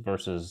versus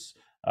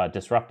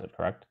disrupt it.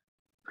 Correct?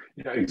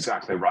 Yeah,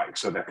 exactly right.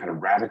 So that kind of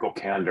radical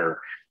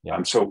candor.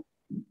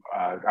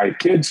 I have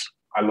kids.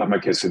 I love my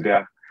kids to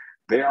death.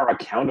 They are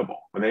accountable.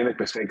 When they make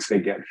mistakes, they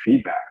get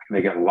feedback. And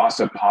they get lots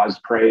of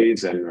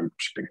praise and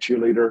big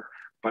cheerleader.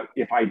 But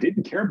if I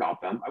didn't care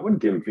about them, I wouldn't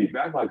give them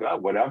feedback like, oh,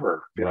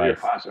 whatever, fail your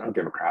class, I don't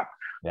give a crap.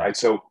 Right.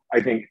 So I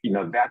think,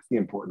 that's the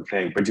important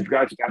thing. But you've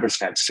got to establish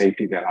that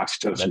safety, that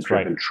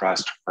oxytocin-driven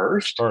trust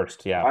first.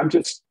 If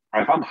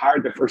I'm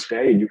hired the first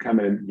day and you come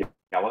in and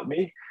yell at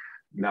me,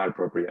 not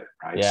appropriate.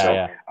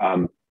 Right.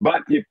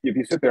 But if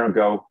you sit there and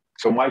go,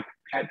 so one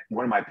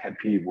of my pet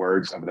peeve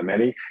words of the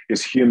many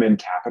is human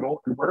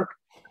capital at work.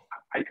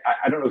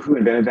 I don't know who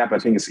invented that, but I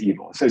think it's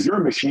evil. It says you're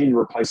a machine, you're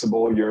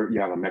replaceable,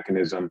 you have a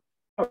mechanism.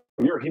 Oh,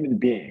 you're a human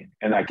being.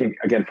 And I think,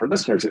 again, for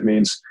listeners, it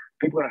means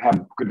people are going to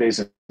have good days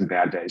and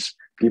bad days.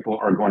 People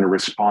are going to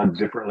respond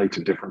differently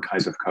to different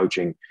kinds of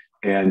coaching.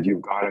 And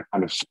you've got to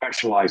kind of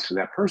specialize to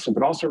that person,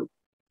 but also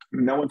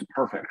no one's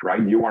perfect,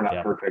 right? You are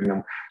not perfect.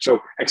 So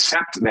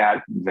accept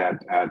that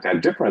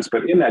difference.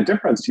 But in that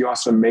difference, you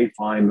also may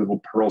find little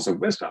pearls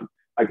of wisdom.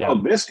 Like,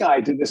 oh, this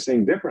guy did this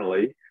thing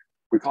differently.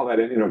 We call that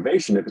an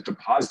innovation if it's a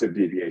positive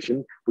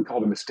deviation. We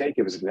call it a mistake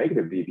if it's a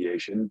negative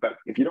deviation. But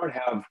if you don't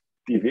have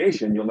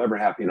deviation, you'll never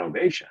have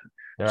innovation.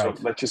 So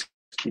let's just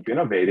keep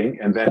innovating.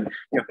 And then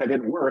if that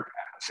didn't work,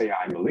 say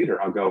I'm a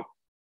leader, I'll go,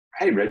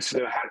 hey, Rich,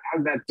 so how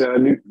did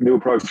that new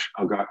approach?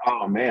 I'll go,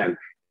 oh, man,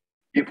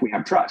 if we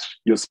have trust,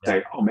 you'll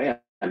say, oh, man,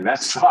 and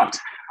that sucked.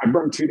 I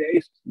burned 2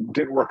 days,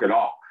 didn't work at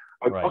all.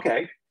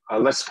 Okay,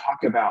 let's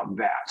talk about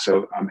that.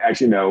 So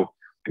as you know,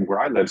 where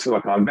I live,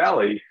 Silicon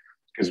Valley,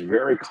 is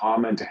very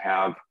common to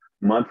have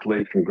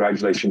monthly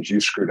congratulations, you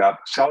screwed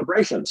up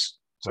celebrations.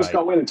 So let's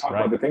go in and talk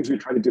about the things we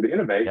try to do to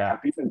innovate,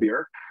 have pizza and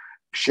beer,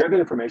 share the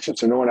information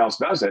so no one else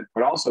does it,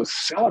 but also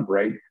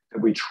celebrate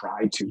that we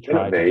try to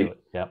innovate.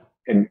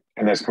 And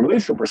as from a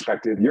leadership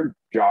perspective, your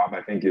job,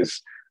 I think,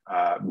 is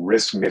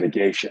risk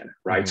mitigation,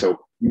 right? So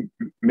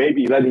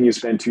maybe letting you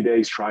spend 2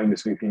 days trying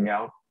this new thing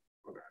out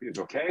is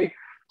okay.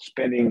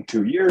 Spending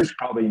 2 years,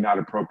 probably not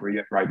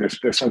appropriate, right?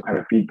 There's some kind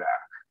of feedback.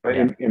 But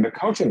in the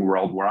coaching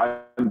world, where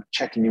I'm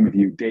checking in with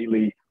you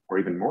daily or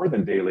even more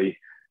than daily,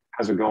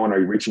 how's it going? Are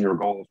you reaching your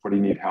goals? What do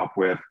you need help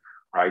with?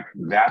 Right?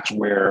 That's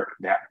where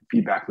that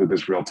feedback loop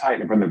is real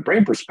tight. And from the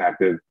brain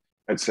perspective,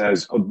 it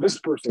says, oh, this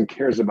person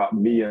cares about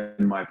me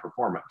and my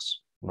performance.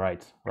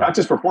 Right. Not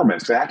just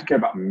performance. They have to care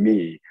about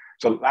me.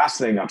 So last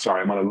thing, I'm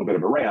sorry, I'm on a little bit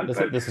of a rant.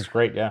 This is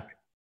great. Yeah.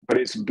 But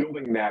it's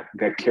building that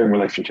caring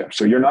relationship.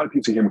 So you're not a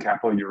piece of human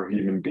capital. You're a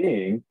human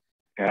being.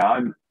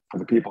 And for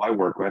the people I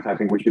work with, I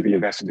think we should be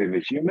invested in the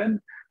human,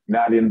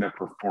 not in the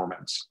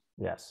performance.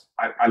 Yes.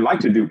 I like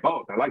to do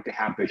both. I like to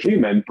have the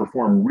human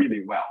perform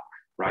really well,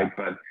 right?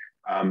 But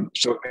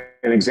so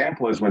an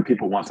example is when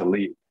people want to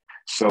leave.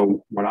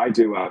 So when I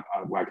do I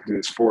can do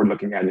this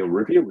forward-looking annual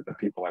review with the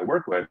people I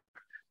work with,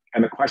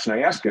 and the question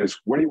I ask is,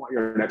 where do you want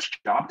your next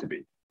job to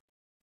be?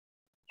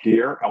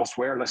 Here,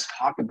 elsewhere? Let's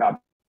talk about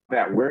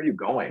that. Where are you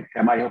going?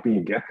 Am I helping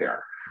you get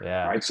there?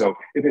 Yeah. right? So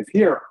if it's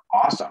here,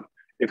 awesome.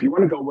 If you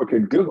want to go work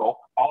at Google,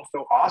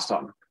 also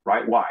awesome,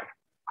 right? Why?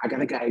 I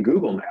got a guy at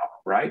Google now,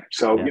 right?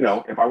 So,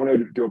 Yes. if I want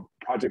to do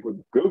a project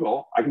with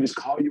Google, I can just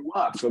call you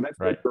up. So that's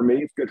good Right. for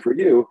me. It's good for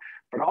you.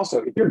 But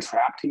also, if you're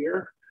trapped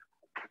here,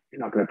 you're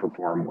not going to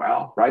perform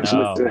well, right?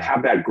 So No. to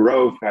have that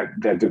growth,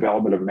 that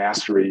development of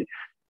mastery,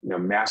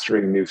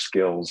 mastering new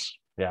skills.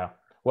 Yeah.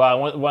 Well,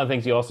 one of the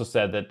things you also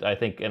said that I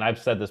think, and I've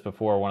said this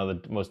before, one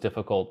of the most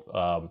difficult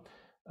uh,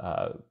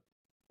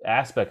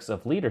 aspects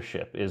of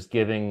leadership is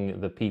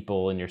giving the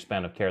people in your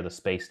span of care the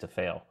space to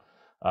fail.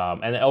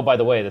 And oh, by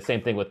the way, the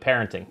same thing with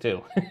parenting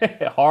too.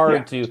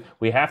 Yeah.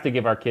 We have to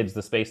give our kids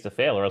the space to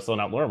fail, or else they'll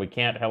not learn. We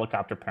can't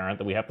helicopter parent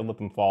that. We have to let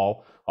them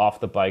fall off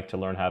the bike to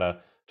learn how to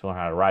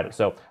ride it.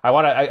 So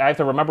I have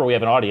to remember we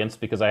have an audience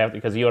because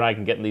you and I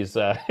can get in these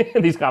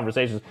these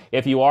conversations.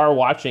 If you are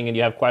watching and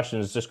you have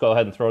questions, just go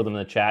ahead and throw them in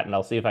the chat, and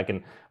I'll see if I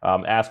can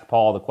ask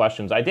Paul the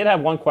questions. I did have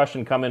one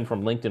question come in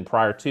from LinkedIn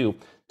prior to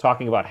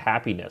talking about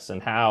happiness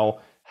and how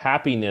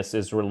happiness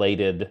is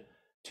related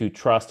to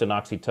trust and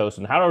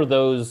oxytocin. How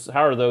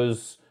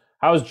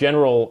is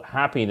general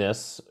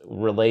happiness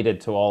related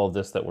to all of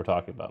this that we're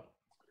talking about?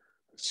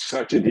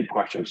 Such a deep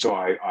question. So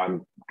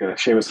I'm going to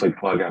shamelessly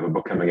plug, I have a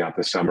book coming out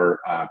this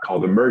summer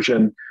called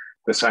Immersion,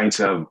 The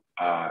Science of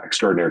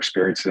Extraordinary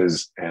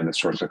Experiences and the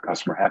Source of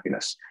Customer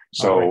Happiness.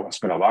 So right. I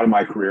spent a lot of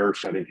my career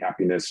studying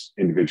happiness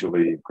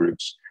individually,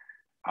 groups.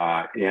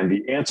 And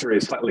the answer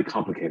is slightly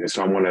complicated.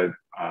 So I want to,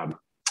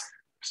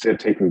 instead of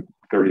taking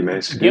 30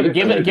 minutes to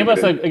give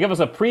us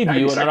a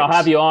preview, and then I'll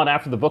have you on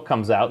after the book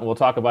comes out, and we'll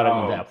talk about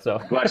it in depth. So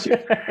bless you.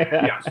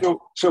 Yeah.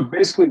 So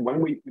basically,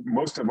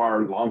 most of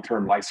our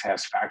long-term life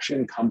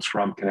satisfaction comes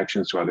from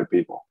connections to other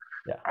people.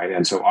 Yeah. Right.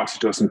 And so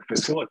oxytocin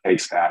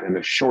facilitates that. And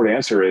the short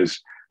answer is,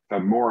 the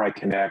more I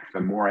connect,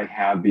 the more I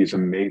have these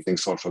amazing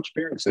social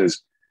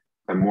experiences,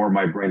 the more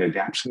my brain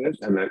adapts to this,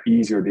 and the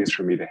easier it is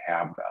for me to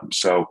have them.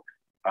 So,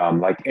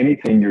 like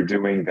anything you're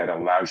doing that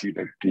allows you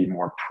to be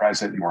more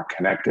present, more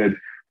connected,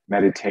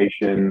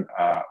 meditation,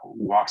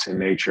 walks in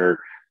nature,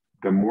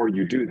 the more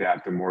you do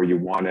that, the more you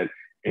want it.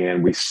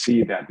 And we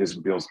see that this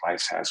builds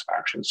life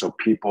satisfaction. So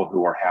people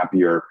who are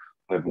happier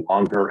live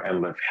longer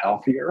and live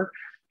healthier.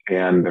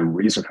 And the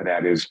reason for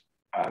that is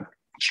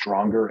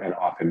stronger and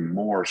often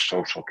more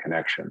social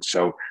connection.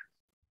 So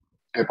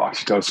if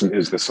oxytocin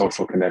is the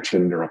social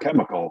connection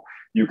neurochemical,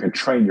 you can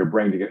train your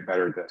brain to get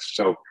better at this.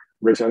 So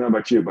Rich, I don't know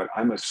about you, but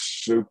I'm a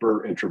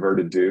super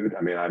introverted dude.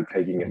 I mean, I'm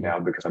taking it now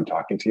because I'm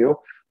talking to you,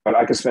 but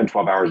I could spend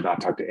 12 hours not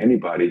talk to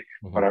anybody.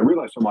 Mm-hmm. But I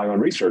realized from my own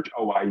research,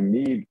 I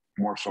need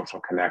more social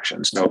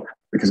connections. So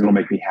because it'll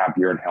make me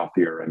happier and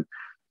healthier and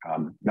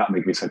not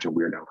make me such a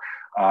weirdo.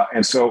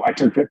 And so I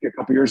turned 50 a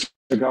couple years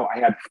ago. I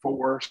had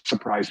 4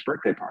 surprise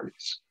birthday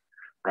parties,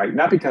 right?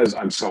 Not because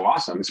I'm so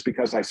awesome. It's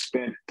because I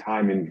spent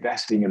time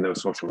investing in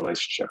those social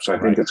relationships. So I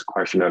think it's a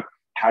question of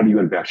how do you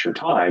invest your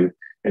time?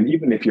 And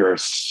even if you're a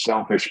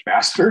selfish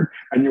bastard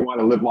and you want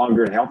to live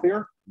longer and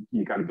healthier,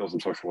 you got to build some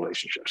social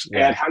relationships.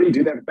 Yeah. And how do you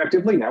do that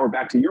effectively? Now we're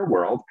back to your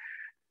world.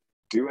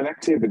 Do an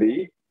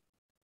activity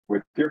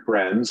with your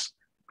friends,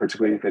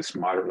 particularly if it's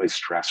moderately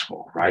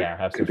stressful, right?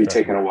 Yeah, could be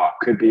taking a walk,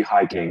 could be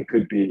hiking,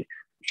 could be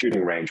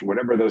shooting range,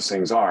 whatever those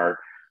things are.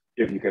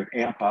 If you can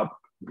amp up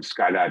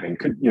skydiving,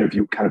 if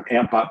you kind of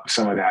amp up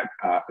some of that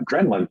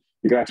adrenaline,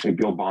 you can actually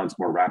build bonds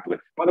more rapidly.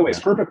 By the way,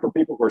 it's perfect for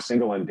people who are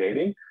single and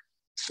dating.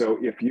 So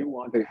if you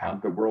want to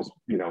have the world's,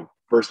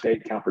 first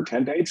date count for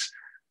 10 dates,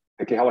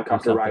 take a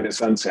helicopter ride at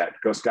sunset,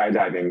 go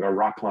skydiving or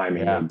rock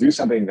climbing, do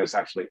something that's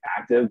actually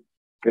active,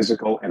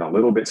 physical, and a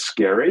little bit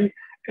scary.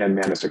 And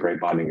man, it's a great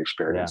bonding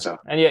experience. So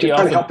and you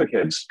also help the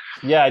kids.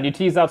 Yeah, and you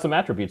tease out some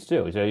attributes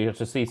too. So you have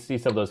to see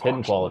some of those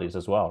hidden qualities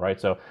as well, right?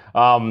 So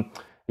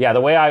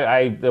the way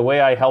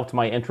I helped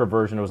my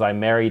introversion was I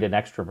married an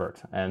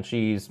extrovert, and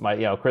she's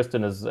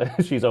Kristen is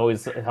she's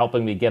always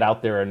helping me get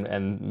out there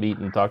and meet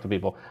and talk to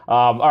people.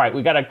 All right,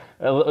 we got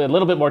a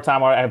little bit more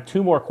time. I have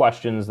 2 more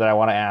questions that I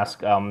want to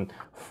ask.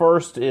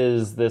 First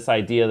is this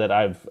idea that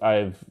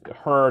I've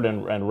heard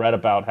and read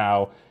about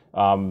how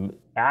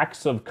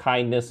acts of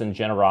kindness and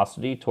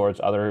generosity towards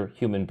other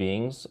human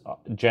beings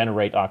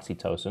generate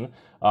oxytocin,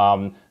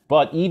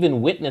 but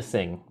even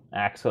witnessing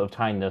acts of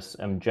kindness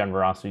and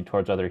generosity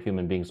towards other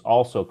human beings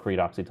also create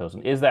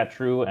oxytocin. Is that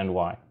true, and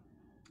why?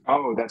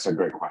 Oh, that's a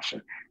great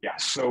question. Yeah.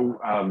 So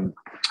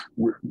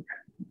when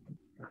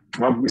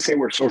we say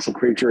we're social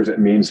creatures, it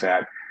means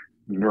that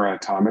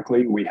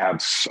neuroatomically we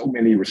have so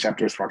many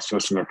receptors for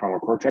oxytocin in our frontal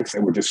cortex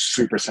that we're just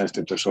super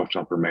sensitive to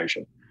social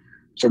information.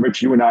 So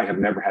Rich, you and I have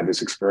never had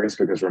this experience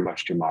because we're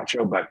much too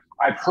macho, but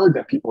I've heard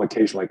that people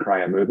occasionally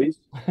cry at movies.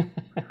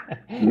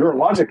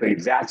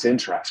 Neurologically, that's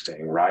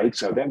interesting, right?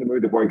 So then the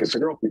movie The Boy Gets the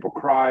Girl, people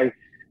cry,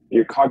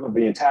 you're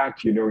cognitively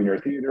intact, in your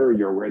theater,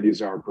 you're aware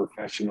these are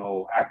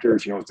professional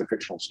actors, it's a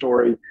fictional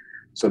story.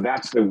 So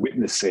that's the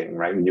witnessing,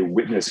 right? When you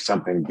witness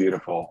something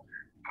beautiful,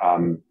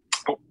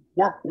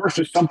 or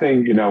just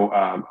something,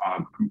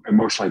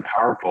 emotionally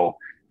powerful.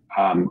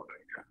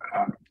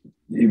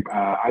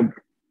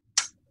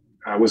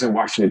 I was in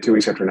Washington 2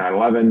 weeks after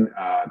 9/11,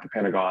 the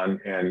Pentagon,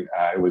 and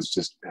it was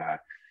just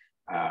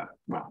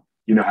Well,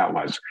 you know how it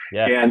was.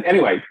 Yeah. And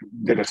anyway,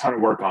 did a ton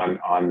of work on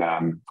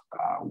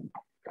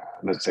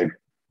let's say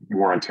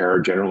war on terror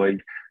generally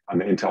on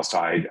the intel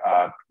side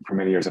for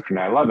many years after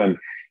 9/11.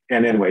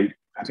 And anyway,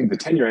 I think the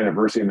 10-year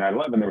anniversary of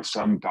 9/11, there was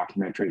some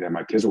documentary that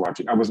my kids were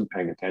watching. I wasn't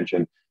paying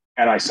attention,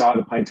 and I saw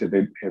the planes hit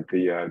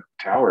the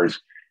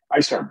towers. I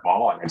started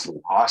bawling. I just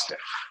lost it.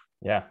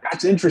 Yeah.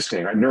 That's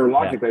interesting. Right?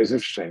 Neurologically, it's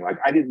interesting. Like,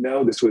 I didn't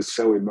know this was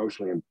so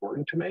emotionally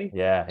important to me.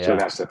 Yeah. So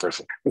that's the first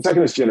thing. The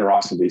second is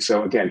generosity.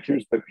 So again,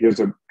 here's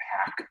a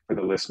hack for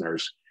the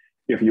listeners.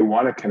 If you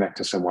want to connect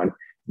to someone,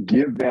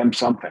 give them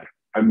something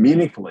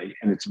meaningfully,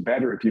 and it's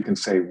better if you can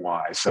say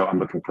why. So I'm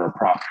looking for a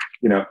prop.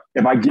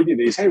 If I give you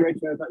these, hey,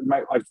 Rachel, I thought you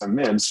might like some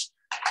mints.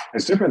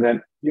 It's different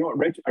than,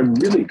 Rachel, I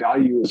really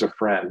value you as a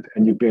friend,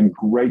 and you've been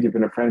great. You've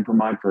been a friend of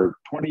mine for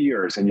 20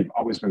 years, and you've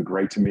always been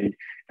great to me.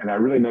 And I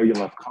really know you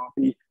love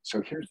coffee.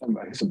 So here's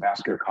a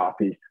basket of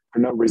coffee for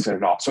no reason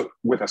at all. So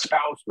with a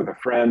spouse, with a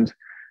friend.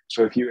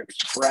 So if you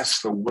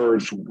express the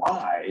words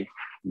why,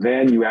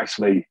 then you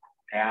actually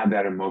add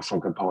that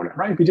emotional component,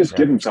 right? If you just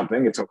give them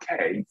something, it's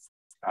okay.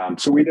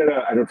 So we did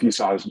I don't know if you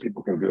saw this, and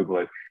people can Google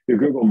it. You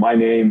Google my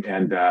name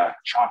and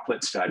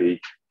chocolate study.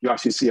 You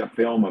actually see a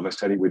film of a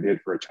study we did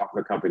for a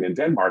chocolate company in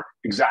Denmark,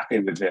 exactly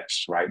with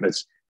this, right?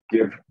 Let's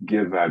give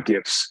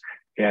gifts.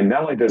 And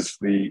not only does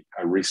the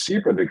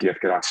receiver of the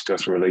gift get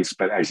oxytocin release,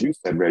 but as you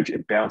said, Reg,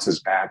 it bounces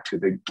back to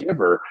the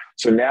giver.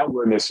 So now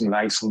we're in this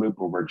nice loop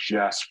where we're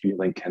just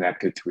feeling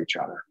connected to each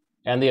other.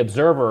 And the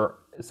observer,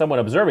 someone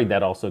observing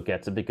that, also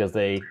gets it because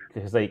they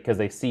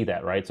see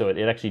that, right? So it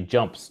actually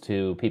jumps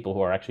to people who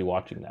are actually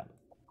watching that.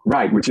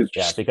 Right, which is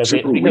because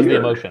of the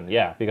emotion.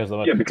 Yeah, because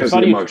of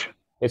the emotion.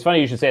 It's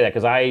funny you should say that,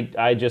 because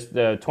I just,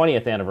 the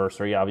 20th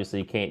anniversary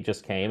obviously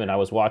just came, and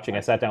I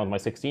sat down with my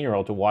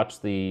 16-year-old to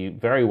watch the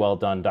very well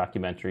done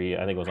documentary.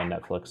 I think it was on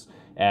Netflix,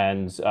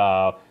 and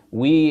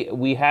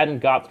we hadn't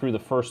got through the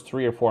first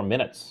 3 or 4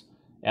 minutes,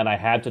 and I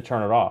had to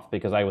turn it off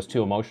because I was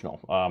too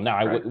emotional.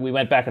 We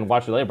went back and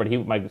watched it later, but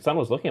my son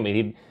was looking at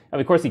me.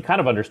 Of course, he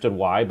kind of understood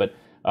why, but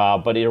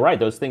you're right,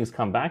 those things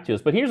come back to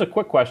us. But here's a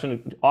quick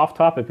question, off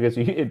topic, because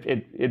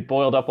it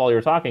boiled up while you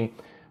were talking.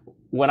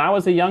 When I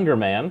was a younger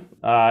man,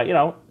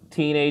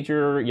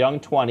 teenager, young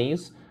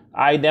 20s,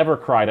 I never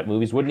cried at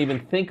movies, wouldn't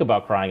even think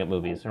about crying at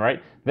movies, right?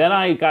 Then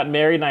I got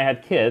married and I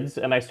had kids,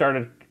 and I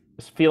started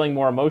feeling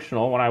more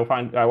emotional when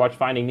I watched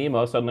Finding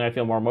Nemo. Suddenly I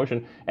feel more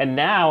emotion. And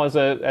now as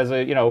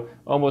a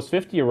almost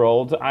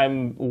 50-year-old,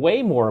 I'm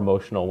way more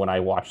emotional when I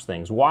watch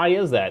things. Why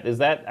is that?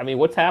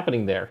 What's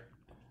happening there?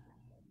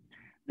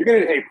 You're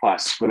going to get A+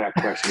 for that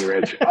question,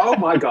 Rich. Oh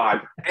my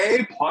God,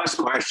 A+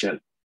 question.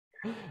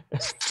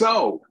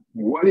 So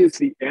what is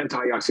the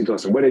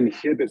anti-oxytocin? What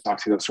inhibits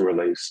oxytocin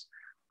release?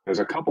 There's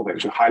a couple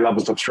things: high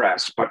levels of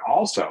stress, but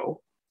also,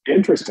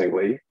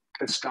 interestingly,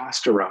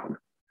 testosterone.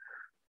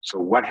 So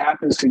what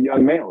happens to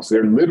young males?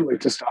 They're literally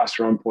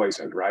testosterone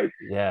poisoned, right?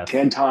 Yeah.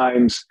 10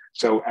 times.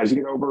 So as you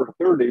get over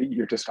 30,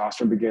 your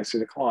testosterone begins to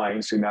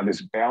decline. So now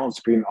this balance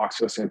between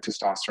oxytocin and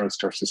testosterone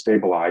starts to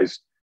stabilize.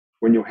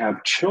 When you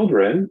have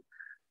children,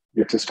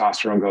 your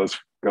testosterone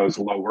goes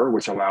lower,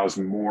 which allows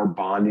more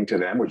bonding to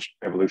them, which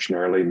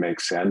evolutionarily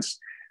makes sense.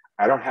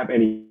 I don't have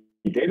any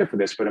data for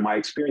this, but in my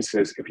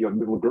experiences, if you have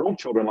little girl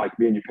children like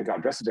me and you pick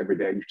out dresses every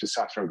day, your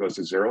testosterone goes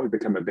to zero. You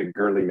become a big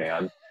girly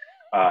man.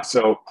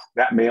 So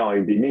that may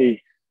only be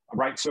me,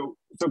 right? So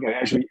it's okay.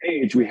 As we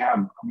age, we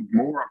have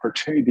more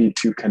opportunity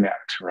to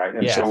connect, right?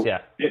 And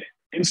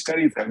in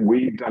studies that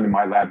we've done in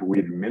my lab, we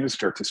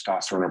administer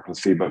testosterone or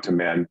placebo to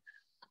men,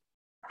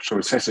 so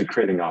essentially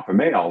creating alpha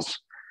males.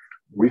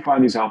 We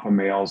find these alpha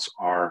males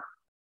are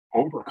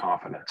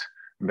overconfident.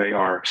 They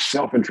are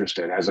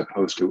self-interested as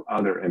opposed to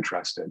other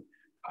interested.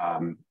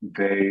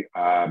 They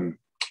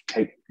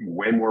take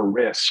way more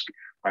risk,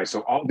 right?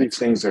 So all these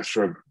things are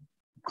sort of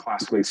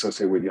classically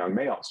associated with young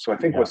males. So I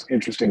think what's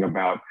interesting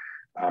about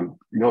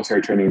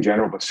military training in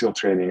general, but SEAL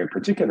training in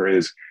particular,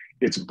 is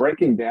it's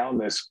breaking down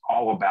this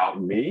all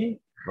about me,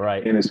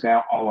 right? And it's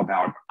now all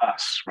about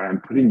us, right? I'm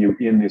putting you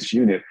in this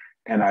unit,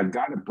 and I've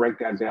got to break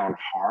that down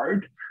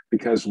hard,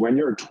 because when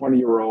you're a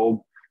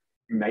 20-year-old,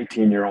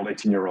 19-year-old,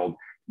 18-year-old,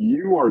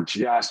 you are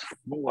just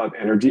full of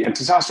energy. And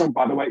testosterone,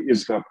 by the way,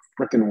 is the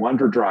freaking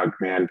wonder drug,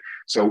 man.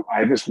 So I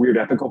have this weird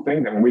ethical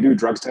thing that when we do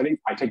drug studies,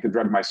 I take the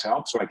drug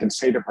myself, so I can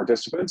say to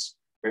participants,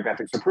 we have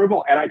ethics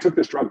approval, and I took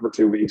this drug for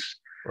 2 weeks.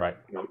 Right.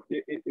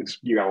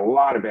 You got a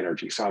lot of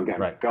energy. So again,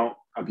 Don't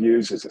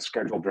abuse. It's a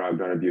scheduled drug.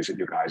 Don't abuse it,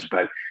 you guys.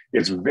 But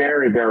it's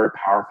very, very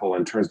powerful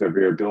in terms of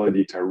your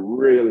ability to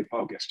really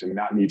focus and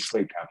not need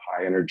sleep to have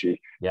high energy.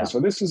 Yeah. And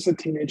so this is the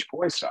teenage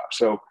boy stuff.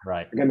 So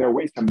again, there are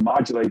ways to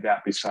modulate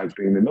that besides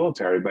being in the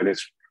military, but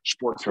it's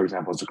sports, for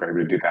example, is a great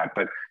way to do that.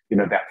 But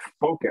that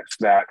focus,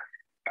 that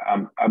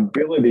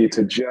ability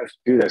to just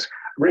do this.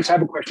 Rich, I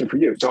have a question for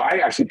you. So I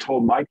actually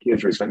told my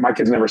kids recently, my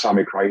kids never saw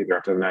me cry either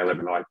after the 9/11.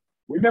 They're like,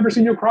 we've never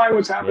seen you cry.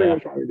 What's happening? Yeah.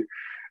 What's wrong with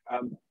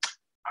you?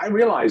 I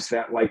realized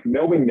that,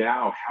 knowing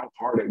now how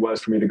hard it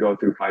was for me to go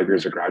through 5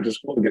 years of graduate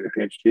school to get a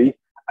PhD,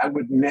 I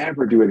would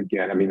never do it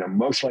again.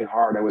 Emotionally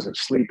hard. I wasn't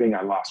sleeping.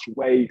 I lost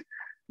weight.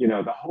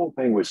 The whole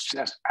thing was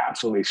just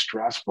absolutely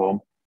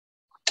stressful.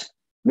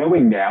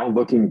 Knowing now,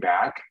 looking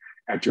back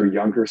at your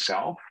younger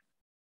self,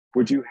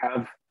 would you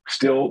have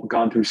still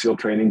gone through SEAL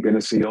training, been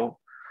a SEAL?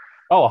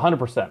 Oh,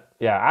 100%.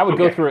 Yeah, I would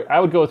go Okay. through. I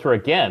would go through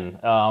again.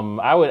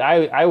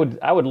 I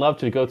would love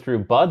to go through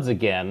buds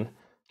again,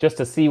 just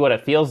to see what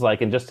it feels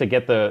like, and just to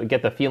get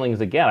the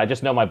feelings again. I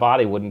just know my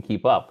body wouldn't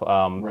keep up.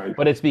 Right.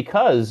 But it's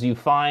because you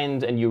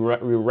find and you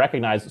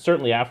recognize,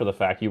 certainly after the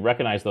fact, you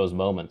recognize those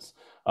moments.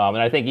 And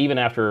I think even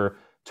after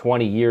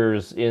 20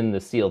 years in the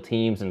SEAL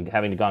teams and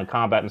having gone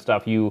combat and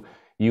stuff,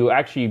 you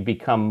actually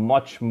become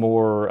much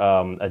more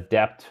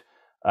adept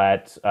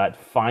at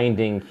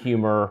finding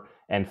humor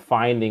and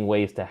finding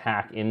ways to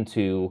hack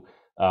into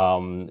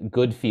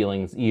good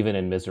feelings even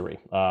in misery,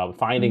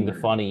 finding the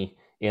Mm. funny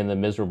in the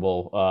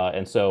miserable.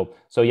 And so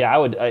yeah, I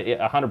would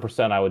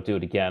 100% I would do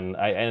it again.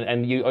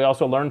 And you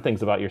also learn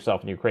things about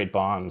yourself and you create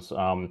bonds.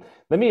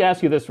 Let me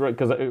ask you this,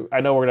 because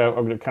I know we're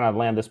gonna kind of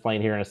land this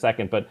plane here in a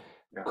second, but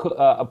Yeah.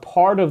 a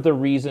part of the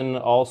reason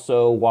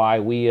also why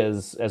we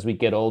as we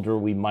get older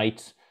we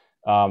might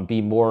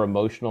be more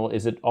emotional?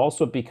 Is it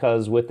also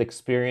because with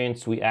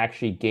experience we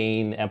actually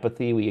gain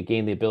empathy? We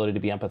gain the ability to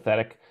be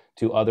empathetic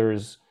to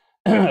others'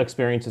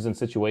 experiences and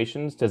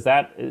situations. Does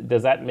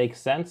that make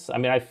sense? I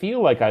mean, I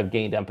feel like I've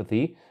gained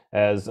empathy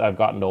as I've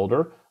gotten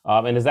older.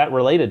 And is that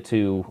related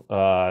to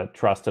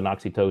trust and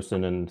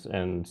oxytocin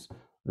and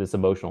this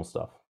emotional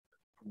stuff?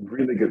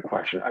 Really good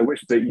question. I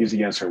wish the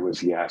easy answer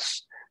was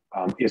yes.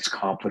 It's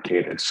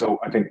complicated. So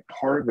I think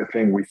part of the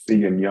thing we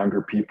see in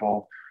younger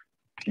people,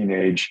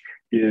 teenage,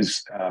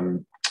 is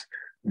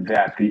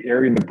that the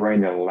area in the brain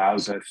that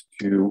allows us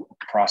to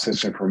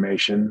process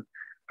information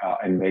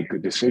and make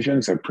good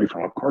decisions, the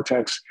prefrontal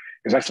cortex,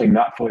 is actually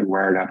not fully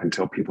wired up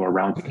until people are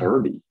around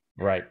 30,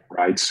 Right.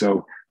 right?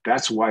 So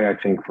that's why I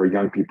think for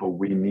young people,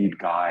 we need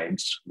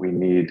guides. We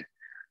need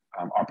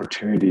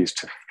opportunities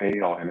to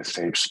fail in a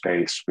safe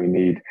space. We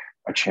need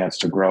a chance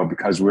to grow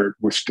because we're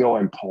still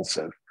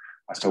impulsive.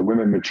 So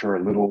women mature a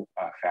little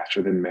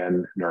faster than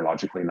men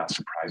neurologically, not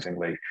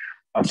surprisingly.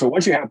 So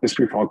once you have this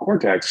prefrontal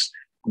cortex,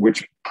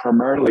 which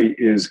primarily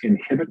is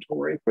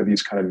inhibitory for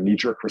these kind of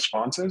knee-jerk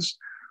responses,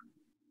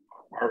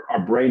 our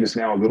brain is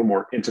now a little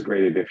more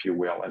integrated, if you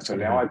will. And so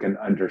now Hmm. I can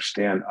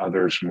understand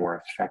others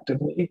more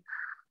effectively.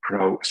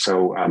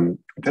 So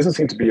it doesn't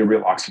seem to be a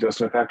real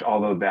oxytocin effect,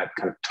 although that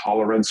kind of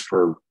tolerance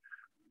for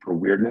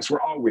weirdness.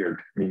 We're all weird.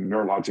 I mean,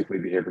 neurologically,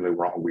 behaviorally,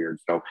 we're all weird.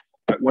 So,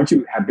 but once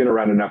you have been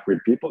around enough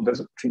weird people, it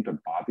doesn't seem to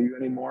bother you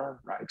anymore,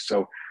 right?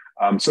 So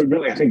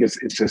really, I think it's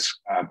this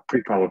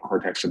prefrontal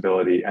cortex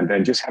ability, and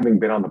then just having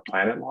been on the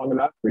planet long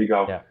enough, where you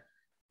go, Yeah.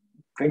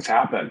 things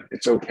happen.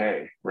 It's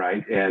okay,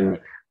 right? And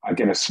Right.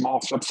 again, a small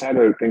subset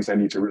of things I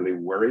need to really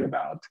worry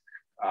about.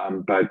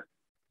 But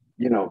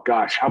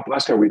gosh, how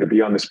blessed are we to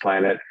be on this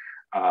planet?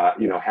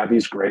 Have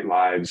these great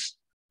lives,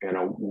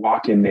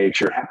 walk in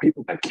nature, have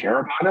people that care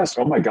about us.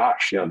 Oh my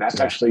gosh, that's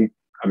Yeah. actually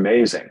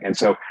amazing. And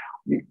so,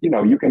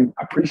 you can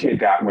appreciate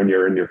that when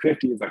you're in your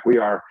 50s, like we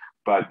are,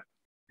 but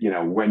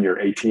when you're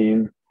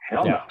 18,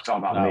 hell no, Yeah. it's all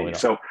about No, we me. don't.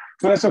 So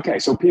that's okay.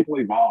 So people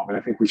evolve, and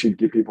I think we should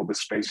give people the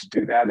space to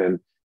do that,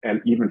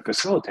 and even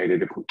facilitate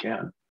it if we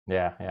can.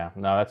 Yeah, yeah.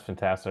 No, that's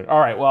fantastic. All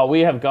right. Well,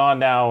 we have gone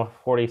now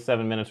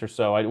 47 minutes or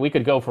so. We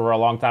could go for a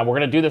long time. We're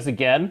going to do this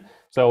again.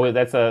 So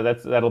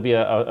that'll be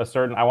a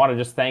certain. I want to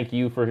just thank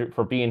you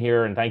for being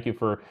here, and thank you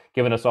for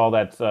giving us all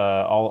that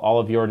all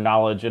of your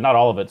knowledge, and not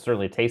all of it,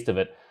 certainly a taste of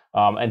it.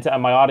 And to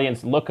my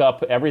audience, look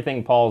up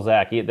everything Paul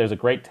Zak. There's a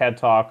great TED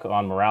talk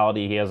on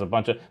morality. He has a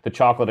bunch of the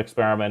chocolate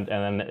experiment,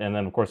 and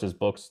then of course his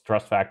books,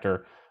 Trust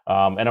Factor.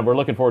 And we're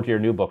looking forward to your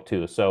new book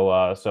too.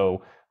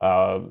 So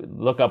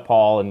look up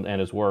Paul and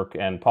his work.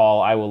 And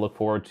Paul, I will look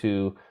forward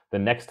to the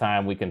next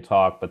time we can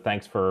talk. But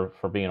thanks for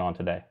being on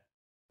today.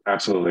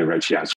 Absolutely, Rich. Yes.